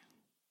her.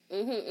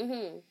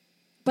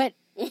 But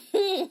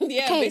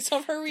yeah, based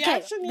off her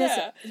reaction,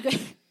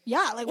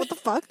 yeah, like what the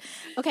fuck?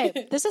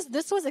 Okay,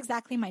 this was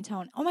exactly my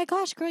tone. Oh my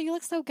gosh, girl, you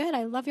look so good.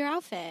 I love your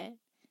outfit.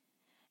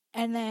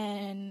 And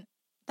then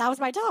that was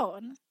my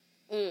tone.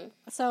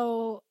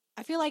 So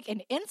I feel like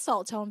an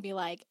insult tone would be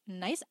like,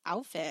 nice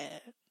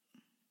outfit.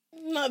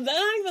 No, that's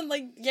not even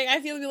like. Yeah,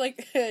 I feel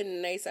like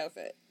nice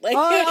outfit. Like,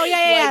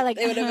 yeah, like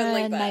it would have been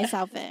like that. Nice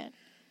outfit.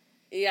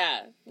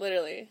 Yeah,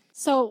 literally.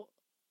 So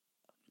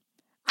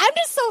I'm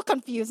just so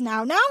confused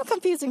now. Now I'm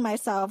confusing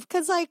myself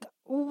because, like,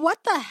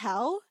 what the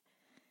hell?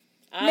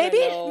 Maybe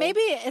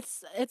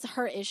it's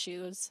her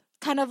issues.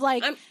 Kind of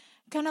like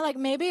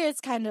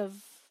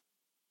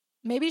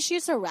maybe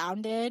she's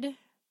surrounded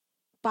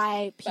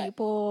by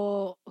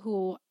people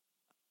who,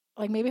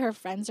 like, maybe her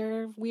friends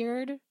are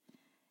weird.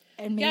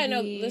 And maybe... Yeah,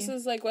 no, this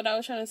is, like, what I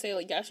was trying to say,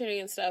 like, yesterday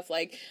and stuff.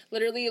 Like,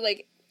 literally,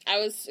 like, I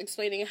was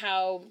explaining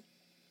how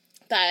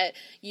that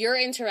your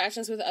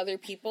interactions with other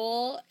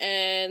people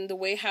and the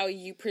way how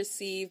you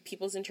perceive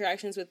people's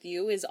interactions with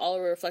you is all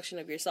a reflection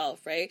of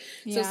yourself, right?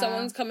 Yeah. So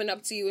someone's coming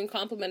up to you and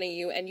complimenting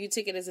you and you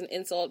take it as an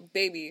insult.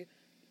 Baby,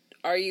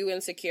 are you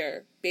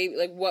insecure? Baby,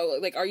 like,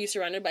 what? Like, are you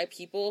surrounded by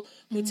people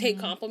who take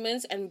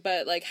compliments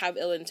but like have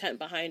ill intent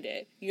behind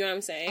it? You know what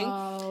I'm saying?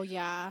 Oh,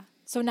 yeah.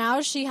 So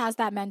now she has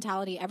that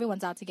mentality,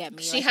 everyone's out to get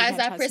me. She has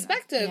that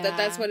perspective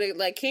that's what it,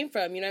 like, came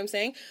from, you know what I'm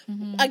saying?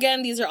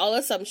 Again, these are all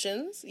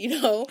assumptions,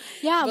 you know?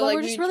 Yeah, but like,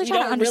 we're just really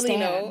trying to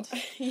understand.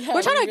 Really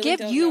we're trying to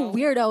give you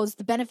weirdos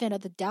the benefit of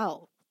the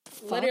doubt.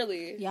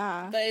 Literally.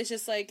 Yeah. But it's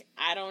just like,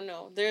 I don't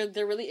know.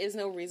 There really is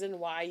no reason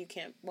why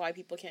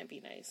people can't be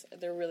nice.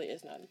 There really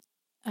is none.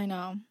 I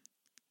know.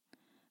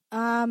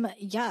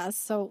 Yeah,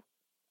 so...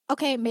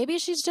 Okay, maybe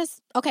she's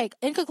just... Okay,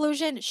 in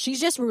conclusion, she's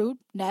just rude.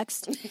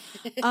 Next.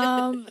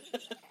 So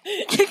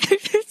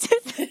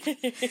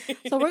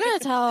we're going to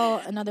tell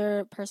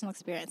another personal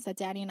experience that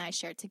Danny and I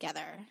shared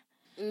together.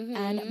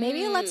 And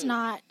maybe let's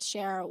not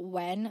share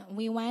when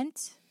we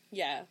went.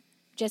 Yeah.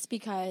 Just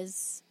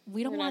because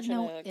we don't want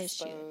no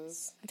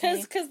issues.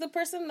 Because the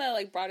person that,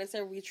 like, brought us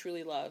there, we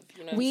truly love.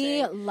 You know what I'm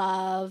saying? We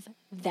love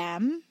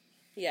them.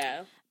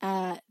 Yeah.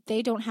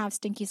 They don't have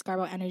stinky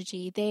Scarborough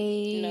energy.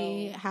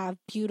 They have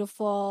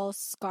beautiful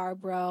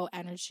Scarborough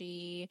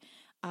energy,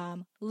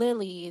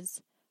 lilies,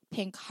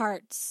 pink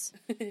hearts,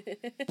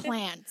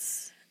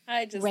 plants.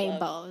 I just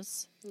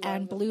rainbows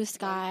and blue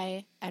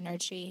sky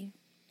energy.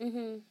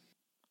 Mm-hmm.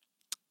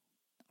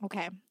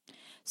 Okay.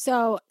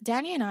 So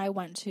Danny and I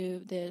went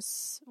to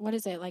this, what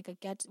is it, like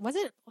was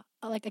it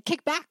like a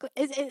kickback?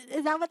 Is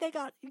that what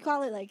you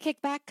call it, like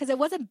kickback? Because it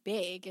wasn't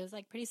big. It was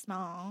like pretty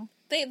small.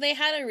 They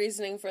had a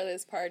reasoning for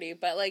this party,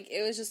 but like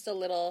it was just a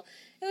little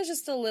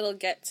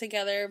get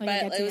together,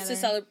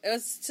 it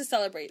was to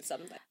celebrate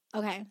something.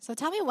 Okay, so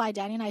tell me why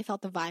Danny and I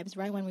felt the vibes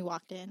right when we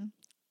walked in.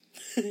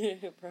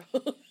 Bro.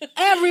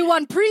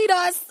 Everyone preed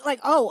us.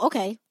 Like, oh,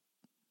 okay.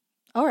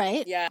 All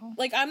right. Yeah.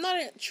 Like, I'm not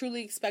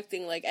truly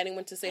expecting, like,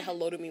 anyone to say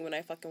hello to me when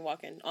I fucking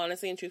walk in.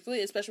 Honestly and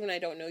truthfully, especially when I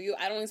don't know you.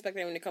 I don't expect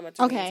anyone to come up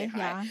to me and say hi.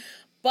 Yeah.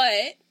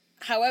 But,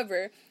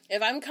 however,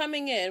 if I'm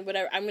coming in,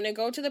 whatever, I'm going to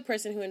go to the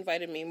person who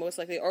invited me, most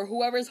likely, or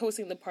whoever's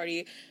hosting the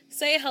party,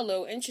 say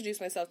hello,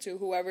 introduce myself to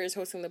whoever is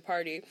hosting the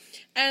party.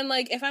 And,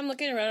 like, if I'm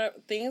looking around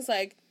at things,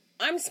 like,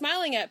 I'm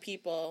smiling at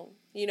people.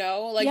 You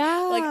know, like,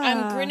 like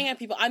I'm grinning at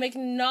people. I'm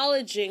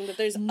acknowledging that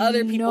there's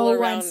other people around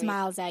me. No one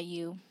smiles at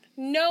you.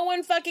 No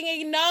one fucking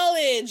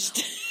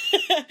acknowledged.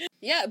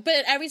 Yeah,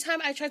 but every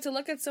time I tried to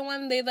look at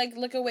someone, they like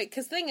look away.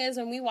 Because the thing is,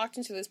 when we walked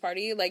into this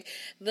party, like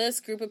this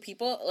group of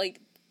people, like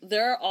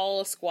they're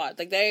all a squad.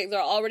 Like they're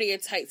already a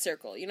tight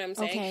circle. You know what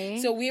I'm saying? Okay.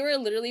 So we were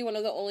literally one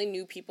of the only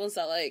new peoples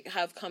that like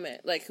have come in,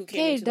 like who came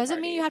into the party.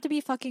 Doesn't mean you have to be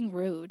fucking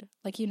rude.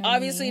 Like, you know,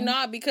 obviously what I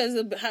mean? Not, because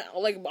of,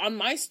 like on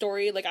my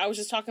story, like I was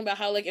just talking about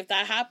how like if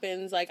that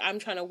happens, like I'm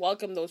trying to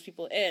welcome those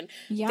people in.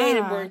 Yeah.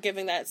 They weren't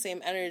giving that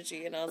same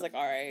energy, and I was like,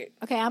 all right.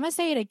 Okay, I'm gonna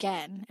say it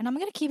again, and I'm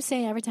gonna keep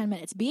saying it every 10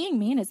 minutes. Being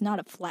mean is not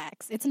a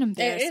flex. It's an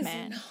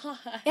embarrassment.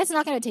 It's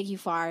not gonna take you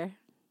far.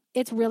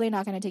 It's really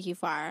not gonna take you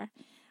far.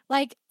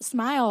 Like,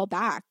 smile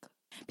back.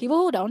 People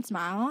who don't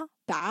smile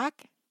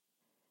back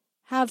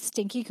have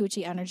stinky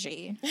coochie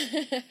energy.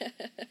 Dead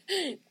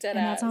and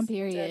ass. That's on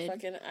period. Dead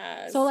fucking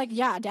ass. So, like,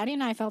 yeah, Daddy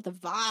and I felt the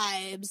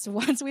vibes.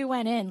 Once we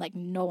went in, like,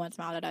 no one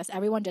smiled at us.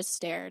 Everyone just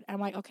stared.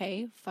 I'm like,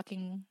 okay,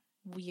 fucking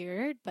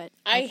weird, but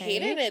okay. I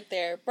hated it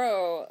there,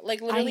 bro.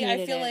 Like, literally,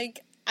 I feel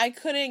like I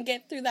couldn't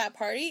get through that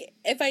party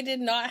if I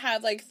did not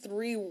have like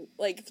three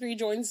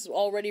joints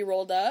already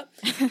rolled up,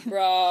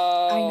 bro.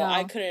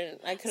 I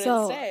couldn't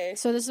stay.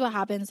 So this is what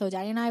happened. So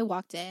Daddy and I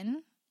walked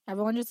in.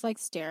 Everyone just like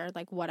stared,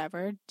 like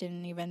whatever.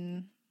 Didn't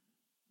even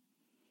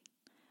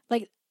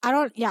like.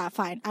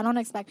 Fine. I don't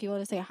expect people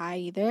to say hi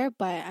either,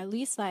 but at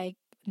least like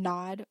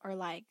nod or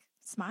like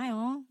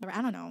smile, or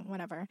I don't know,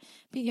 whatever.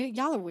 But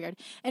y'all are weird.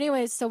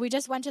 Anyways, so we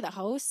just went to the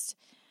host.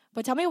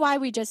 But tell me why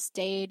we just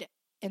stayed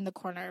in the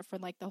corner for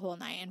like the whole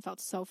night and felt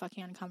so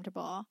fucking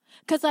uncomfortable.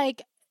 Because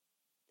like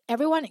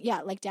everyone,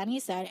 like Danny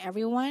said,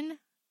 everyone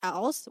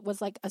else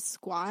was like a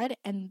squad,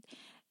 and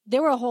they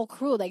were a whole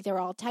crew. Like they were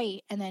all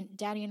tight, and then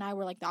Danny and I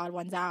were like the odd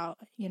ones out,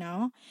 you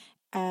know.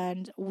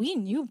 And we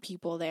knew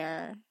people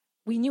there.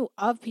 We knew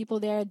of people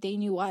there. They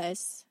knew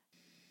us.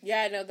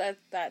 Yeah, no,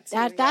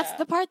 that's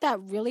the part that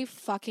really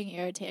fucking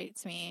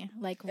irritates me.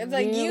 Like, it's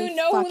really like, you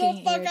know who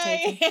the fuck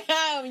I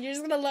am. You're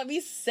just gonna let me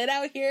sit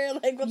out here,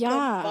 like, what the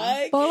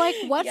fuck? But like,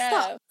 what's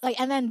the like?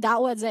 And then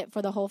that was it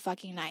for the whole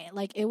fucking night.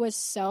 Like, it was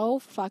so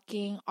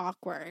fucking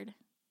awkward.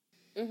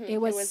 Mm-hmm.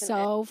 It was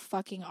so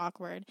fucking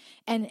awkward,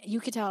 and you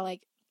could tell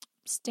like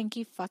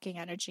stinky fucking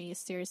energy,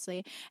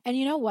 seriously. And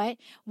you know what?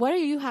 What do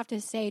you have to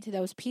say to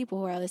those people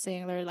who are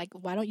listening? They're like,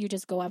 why don't you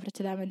just go up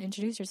to them and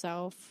introduce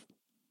yourself?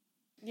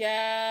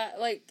 Yeah,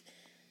 like,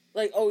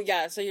 oh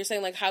yeah, so you're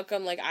saying, like, how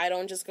come, like, I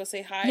don't just go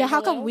say hi? Yeah,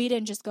 how come we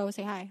didn't just go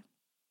say hi?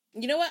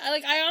 You know what?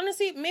 Like, I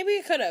honestly, maybe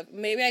I could have.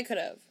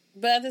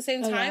 But at the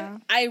same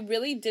time, I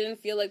really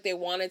didn't feel like they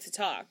wanted to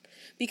talk.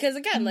 Because,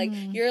 again, like,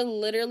 you're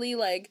literally,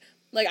 like,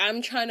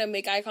 I'm trying to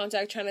make eye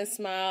contact, trying to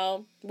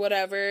smile,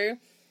 whatever.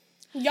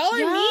 Y'all are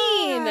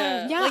mean.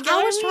 Yeah, like,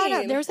 I was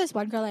trying to, there was this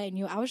one girl I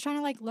knew, I was trying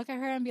to, like, look at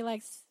her and be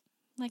like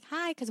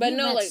hi, because we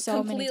met like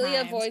so completely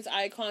avoids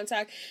eye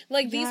contact.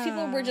 Like these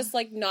people were just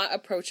like not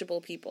approachable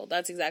people.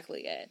 That's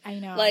exactly it. I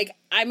know. Like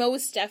I'm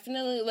most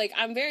definitely like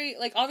I'm very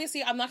like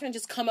obviously I'm not gonna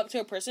just come up to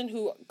a person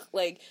who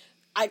like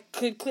I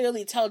could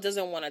clearly tell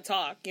doesn't want to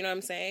talk. You know what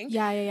I'm saying?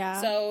 Yeah.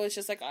 So it's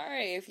just like, all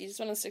right, if you just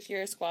want to stick to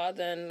your squad,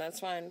 then that's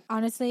fine.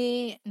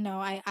 Honestly,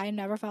 no, I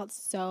never felt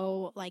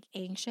so like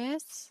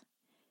anxious.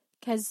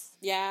 Because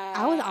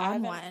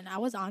I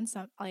was on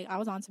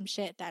some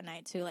shit that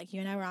night too. Like, you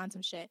and I were on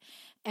some shit.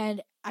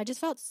 And I just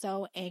felt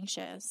so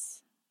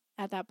anxious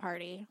at that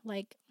party.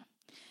 Like,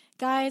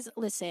 guys,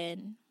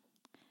 listen.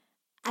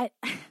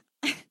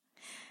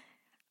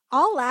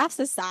 All laughs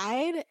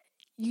aside,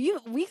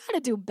 we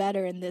gotta do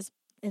better in this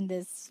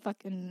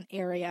fucking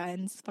area,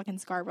 in fucking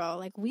Scarborough.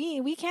 Like,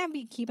 we can't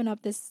be keeping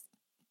up this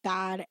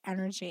bad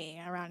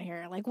energy around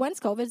here. Like, once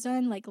COVID's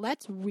done, like,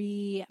 let's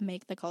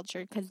remake the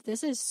culture, because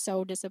this is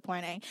so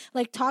disappointing.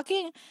 Like,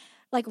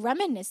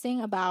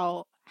 reminiscing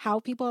about how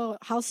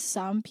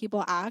some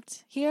people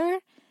act here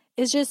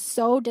is just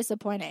so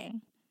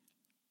disappointing.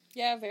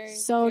 Yeah, very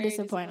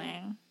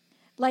disappointing.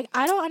 Like,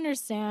 I don't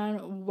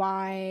understand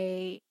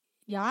why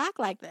y'all act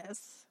like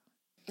this.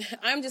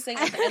 I'm just saying,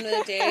 at the end of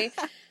the day,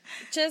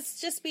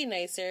 just be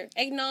nicer.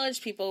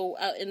 Acknowledge people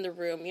out in the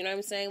room. You know what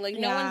I'm saying? Like,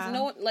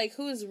 no one, like,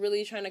 who is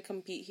really trying to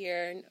compete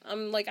here? And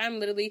I'm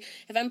literally,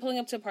 if I'm pulling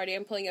up to a party,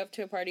 I'm pulling up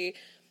to a party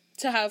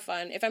to have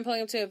fun. If I'm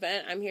pulling up to an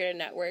event, I'm here to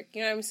network.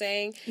 You know what I'm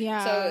saying?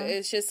 Yeah. So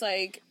it's just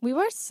like, we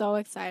were so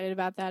excited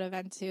about that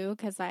event too,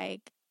 because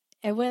like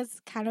it was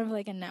kind of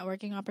like a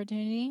networking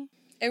opportunity.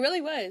 It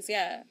really was,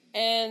 yeah.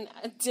 And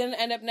I didn't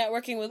end up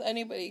networking with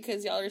anybody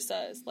because y'all are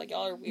sus. Like,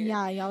 y'all are weird.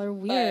 Yeah, y'all are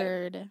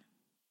weird. But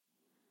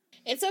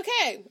it's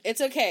okay.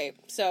 It's okay.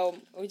 So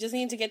we just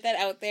need to get that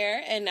out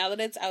there. And now that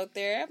it's out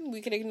there,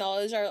 we can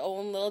acknowledge our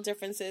own little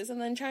differences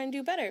and then try and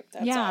do better.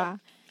 That's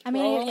all. I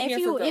mean,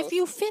 if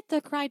you fit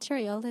the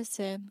criteria,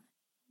 listen,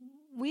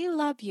 we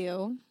love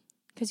you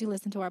because you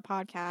listen to our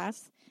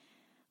podcast.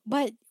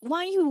 But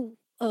why don't you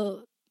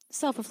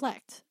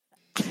self-reflect?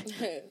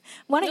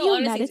 Why don't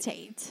you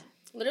meditate?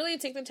 Literally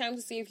take the time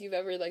to see if you've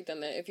ever like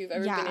done that. If you've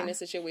ever been in a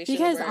situation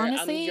because where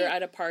honestly, you're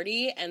at a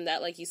party and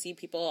that like you see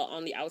people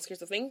on the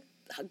outskirts of things,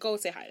 go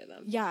say hi to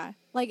them. Yeah,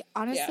 like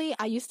honestly,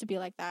 I used to be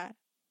like that.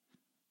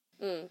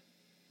 And,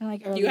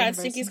 like early you had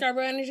Stinky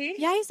Scarborough energy?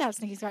 Yeah, I used to have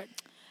Stinky Scarborough.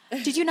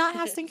 Did you not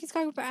have Stinky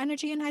Scarborough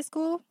energy in high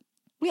school?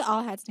 We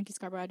all had Stinky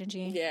Scarborough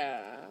energy.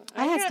 Yeah,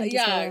 I had Stinky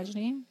Scarborough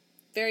energy.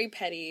 Very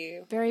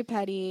petty. Very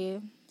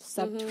petty.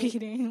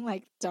 Subtweeting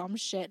like dumb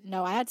shit.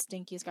 No, I had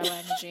Stinky Scarborough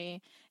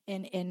energy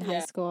in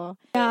high school.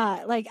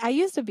 Yeah, like I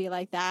used to be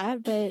like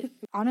that, but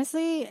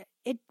honestly,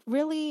 it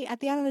really, at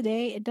the end of the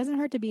day, it doesn't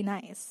hurt to be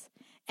nice.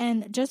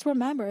 And just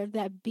remember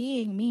that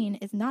being mean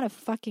is not a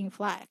fucking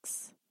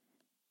flex.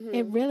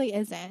 It really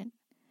isn't.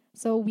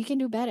 So we can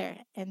do better.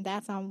 And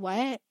that's on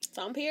what? It's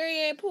on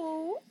period,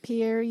 Pooh.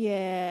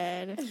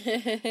 Period.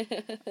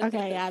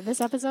 Okay, yeah,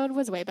 this episode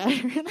was way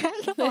better than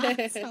the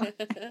last one.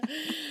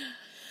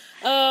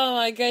 Oh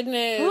my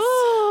goodness.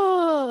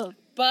 Ooh.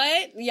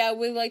 But yeah,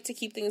 we like to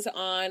keep things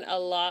on a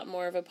lot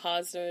more of a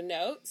positive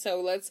note.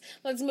 So let's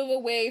move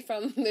away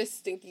from this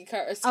stinky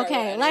car.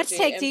 Okay, let's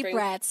take deep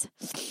breaths.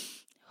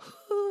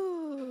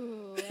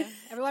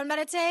 Everyone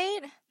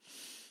meditate.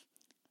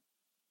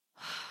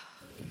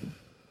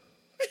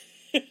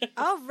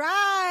 All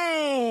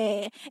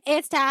right.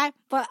 It's time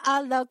for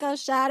our local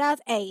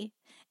shout-outs.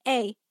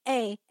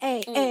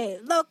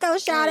 Local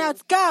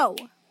shout-outs, go!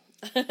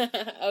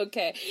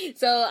 Okay,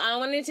 so I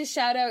wanted to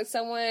shout out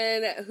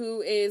someone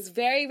who is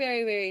very,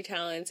 very, very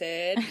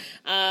talented.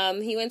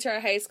 He went to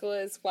our high school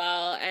as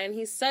well, and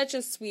he's such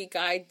a sweet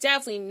guy.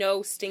 Definitely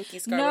no Stinky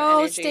Scarborough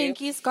energy. No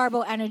Stinky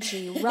Scarborough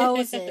energy.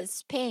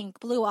 Roses, pink,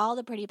 blue, all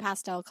the pretty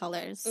pastel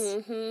colors.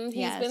 He's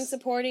been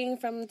supporting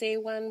from day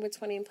one with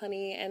 20 and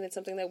Plenty, and it's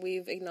something that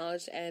we've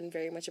acknowledged and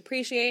very much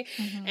appreciate.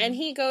 And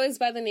he goes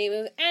by the name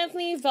of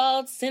Anthony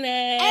Valtinen.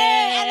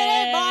 Hey,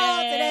 Anthony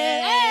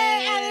Valtinen!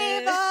 Hey,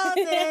 Anthony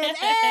Valtinen!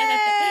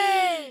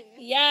 Hey!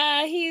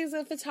 Yeah, he's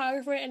a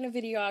photographer and a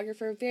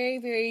videographer. Very,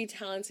 very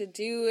talented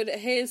dude.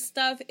 His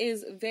stuff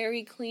is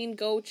very clean.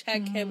 Go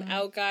check him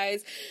out,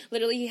 guys.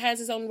 Literally, he has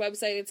his own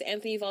website. It's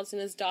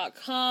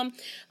anthonyvaltinen.com.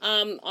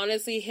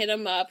 Honestly, hit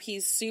him up.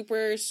 He's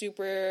super,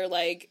 super,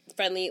 like,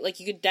 friendly. Like,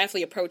 you could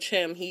definitely approach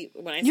him. You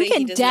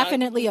can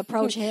definitely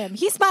approach him.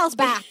 He smiles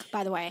back,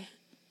 by the way.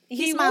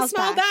 He smiles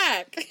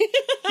back.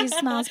 He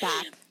smiles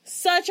back.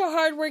 Such a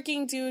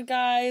hardworking dude,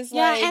 guys.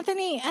 Yeah, like,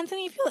 Anthony,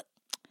 if you...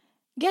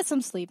 Get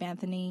some sleep,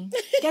 Anthony.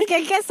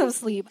 Get some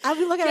sleep. I'll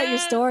be looking at your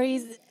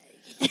stories.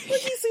 He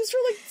sleeps for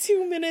like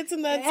 2 minutes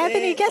and that's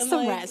Anthony, get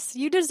some rest.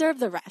 You deserve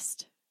the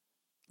rest.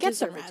 Get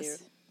some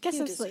rest. Get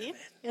some sleep.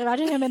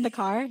 Imagine him in the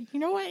car. You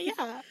know what?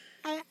 Yeah.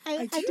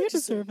 I do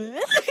deserve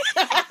it.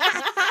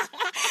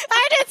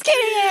 I'm just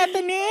kidding,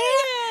 Anthony.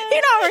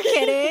 You know we're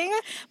kidding.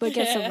 But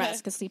get some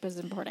rest because sleep is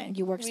important.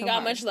 You work so hard. We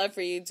got much love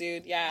for you,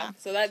 dude. Yeah.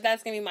 So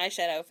that's going to be my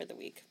shout out for the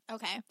week.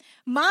 Okay.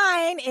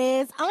 Mine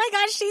is, oh my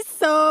gosh, she's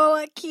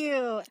so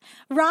cute.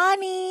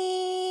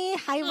 Ronnie.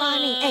 Hi,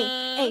 Ronnie.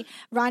 Hey.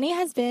 Ronnie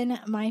has been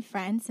my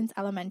friend since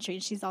elementary.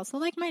 She's also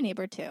like my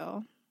neighbor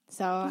too.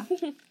 So,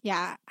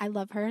 yeah, I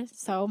love her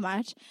so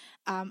much.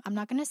 I'm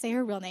not going to say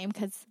her real name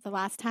because the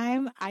last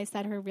time I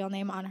said her real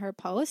name on her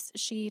post,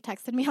 she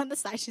texted me on the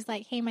side. She's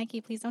like, hey,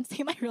 Mikey, please don't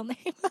say my real name.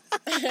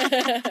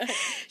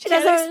 She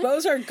can't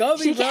expose her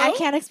govy, bro. I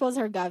can't expose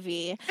her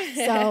govy.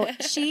 So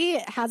she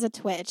has a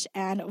Twitch,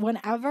 and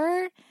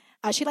whenever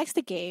she likes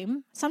to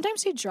game,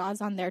 sometimes she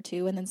draws on there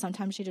too, and then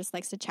sometimes she just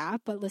likes to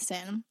chat. But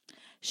listen,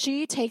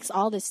 she takes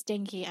all the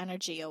stinky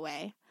energy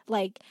away.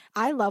 Like,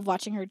 I love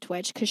watching her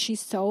Twitch because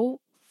she's so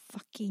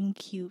fucking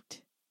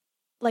cute.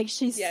 Like,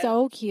 she's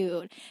so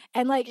cute.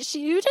 And, like,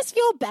 you just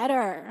feel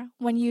better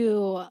when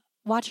you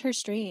watch her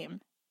stream.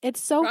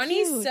 It's so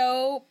Ronnie's cute.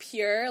 So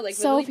pure. Like,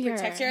 so literally pure.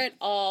 Protect her at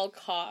all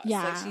costs.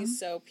 Yeah. Like, she's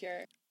so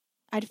pure.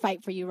 I'd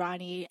fight for you,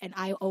 Ronnie, and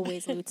I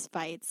always lose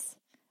fights.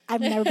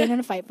 I've never been in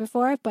a fight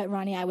before, but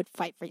Ronnie, I would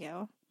fight for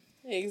you.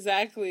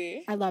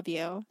 Exactly. I love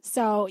you.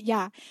 So,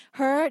 yeah,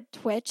 her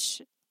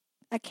Twitch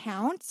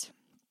account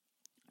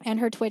and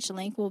her Twitch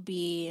link will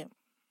be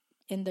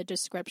in the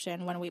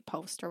description when we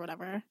post or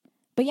whatever.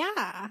 But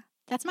yeah,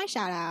 that's my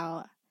shout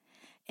out.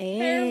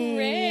 Hooray!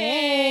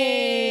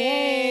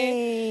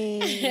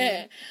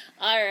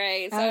 All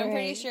right. So I'm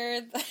pretty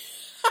sure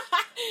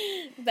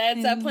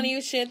that's plenty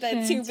of shit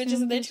that two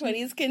bitches in their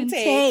 20s can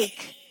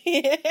take.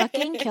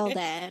 Fucking killed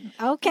it.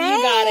 Okay.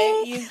 You got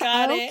it. You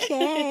got it.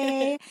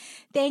 Okay.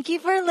 Thank you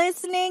for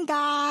listening,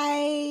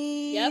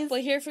 guys. Yep.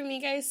 We'll hear from you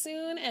guys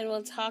soon, and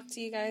we'll talk to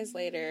you guys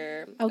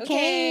later.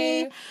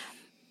 Okay.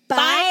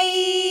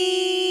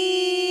 Bye.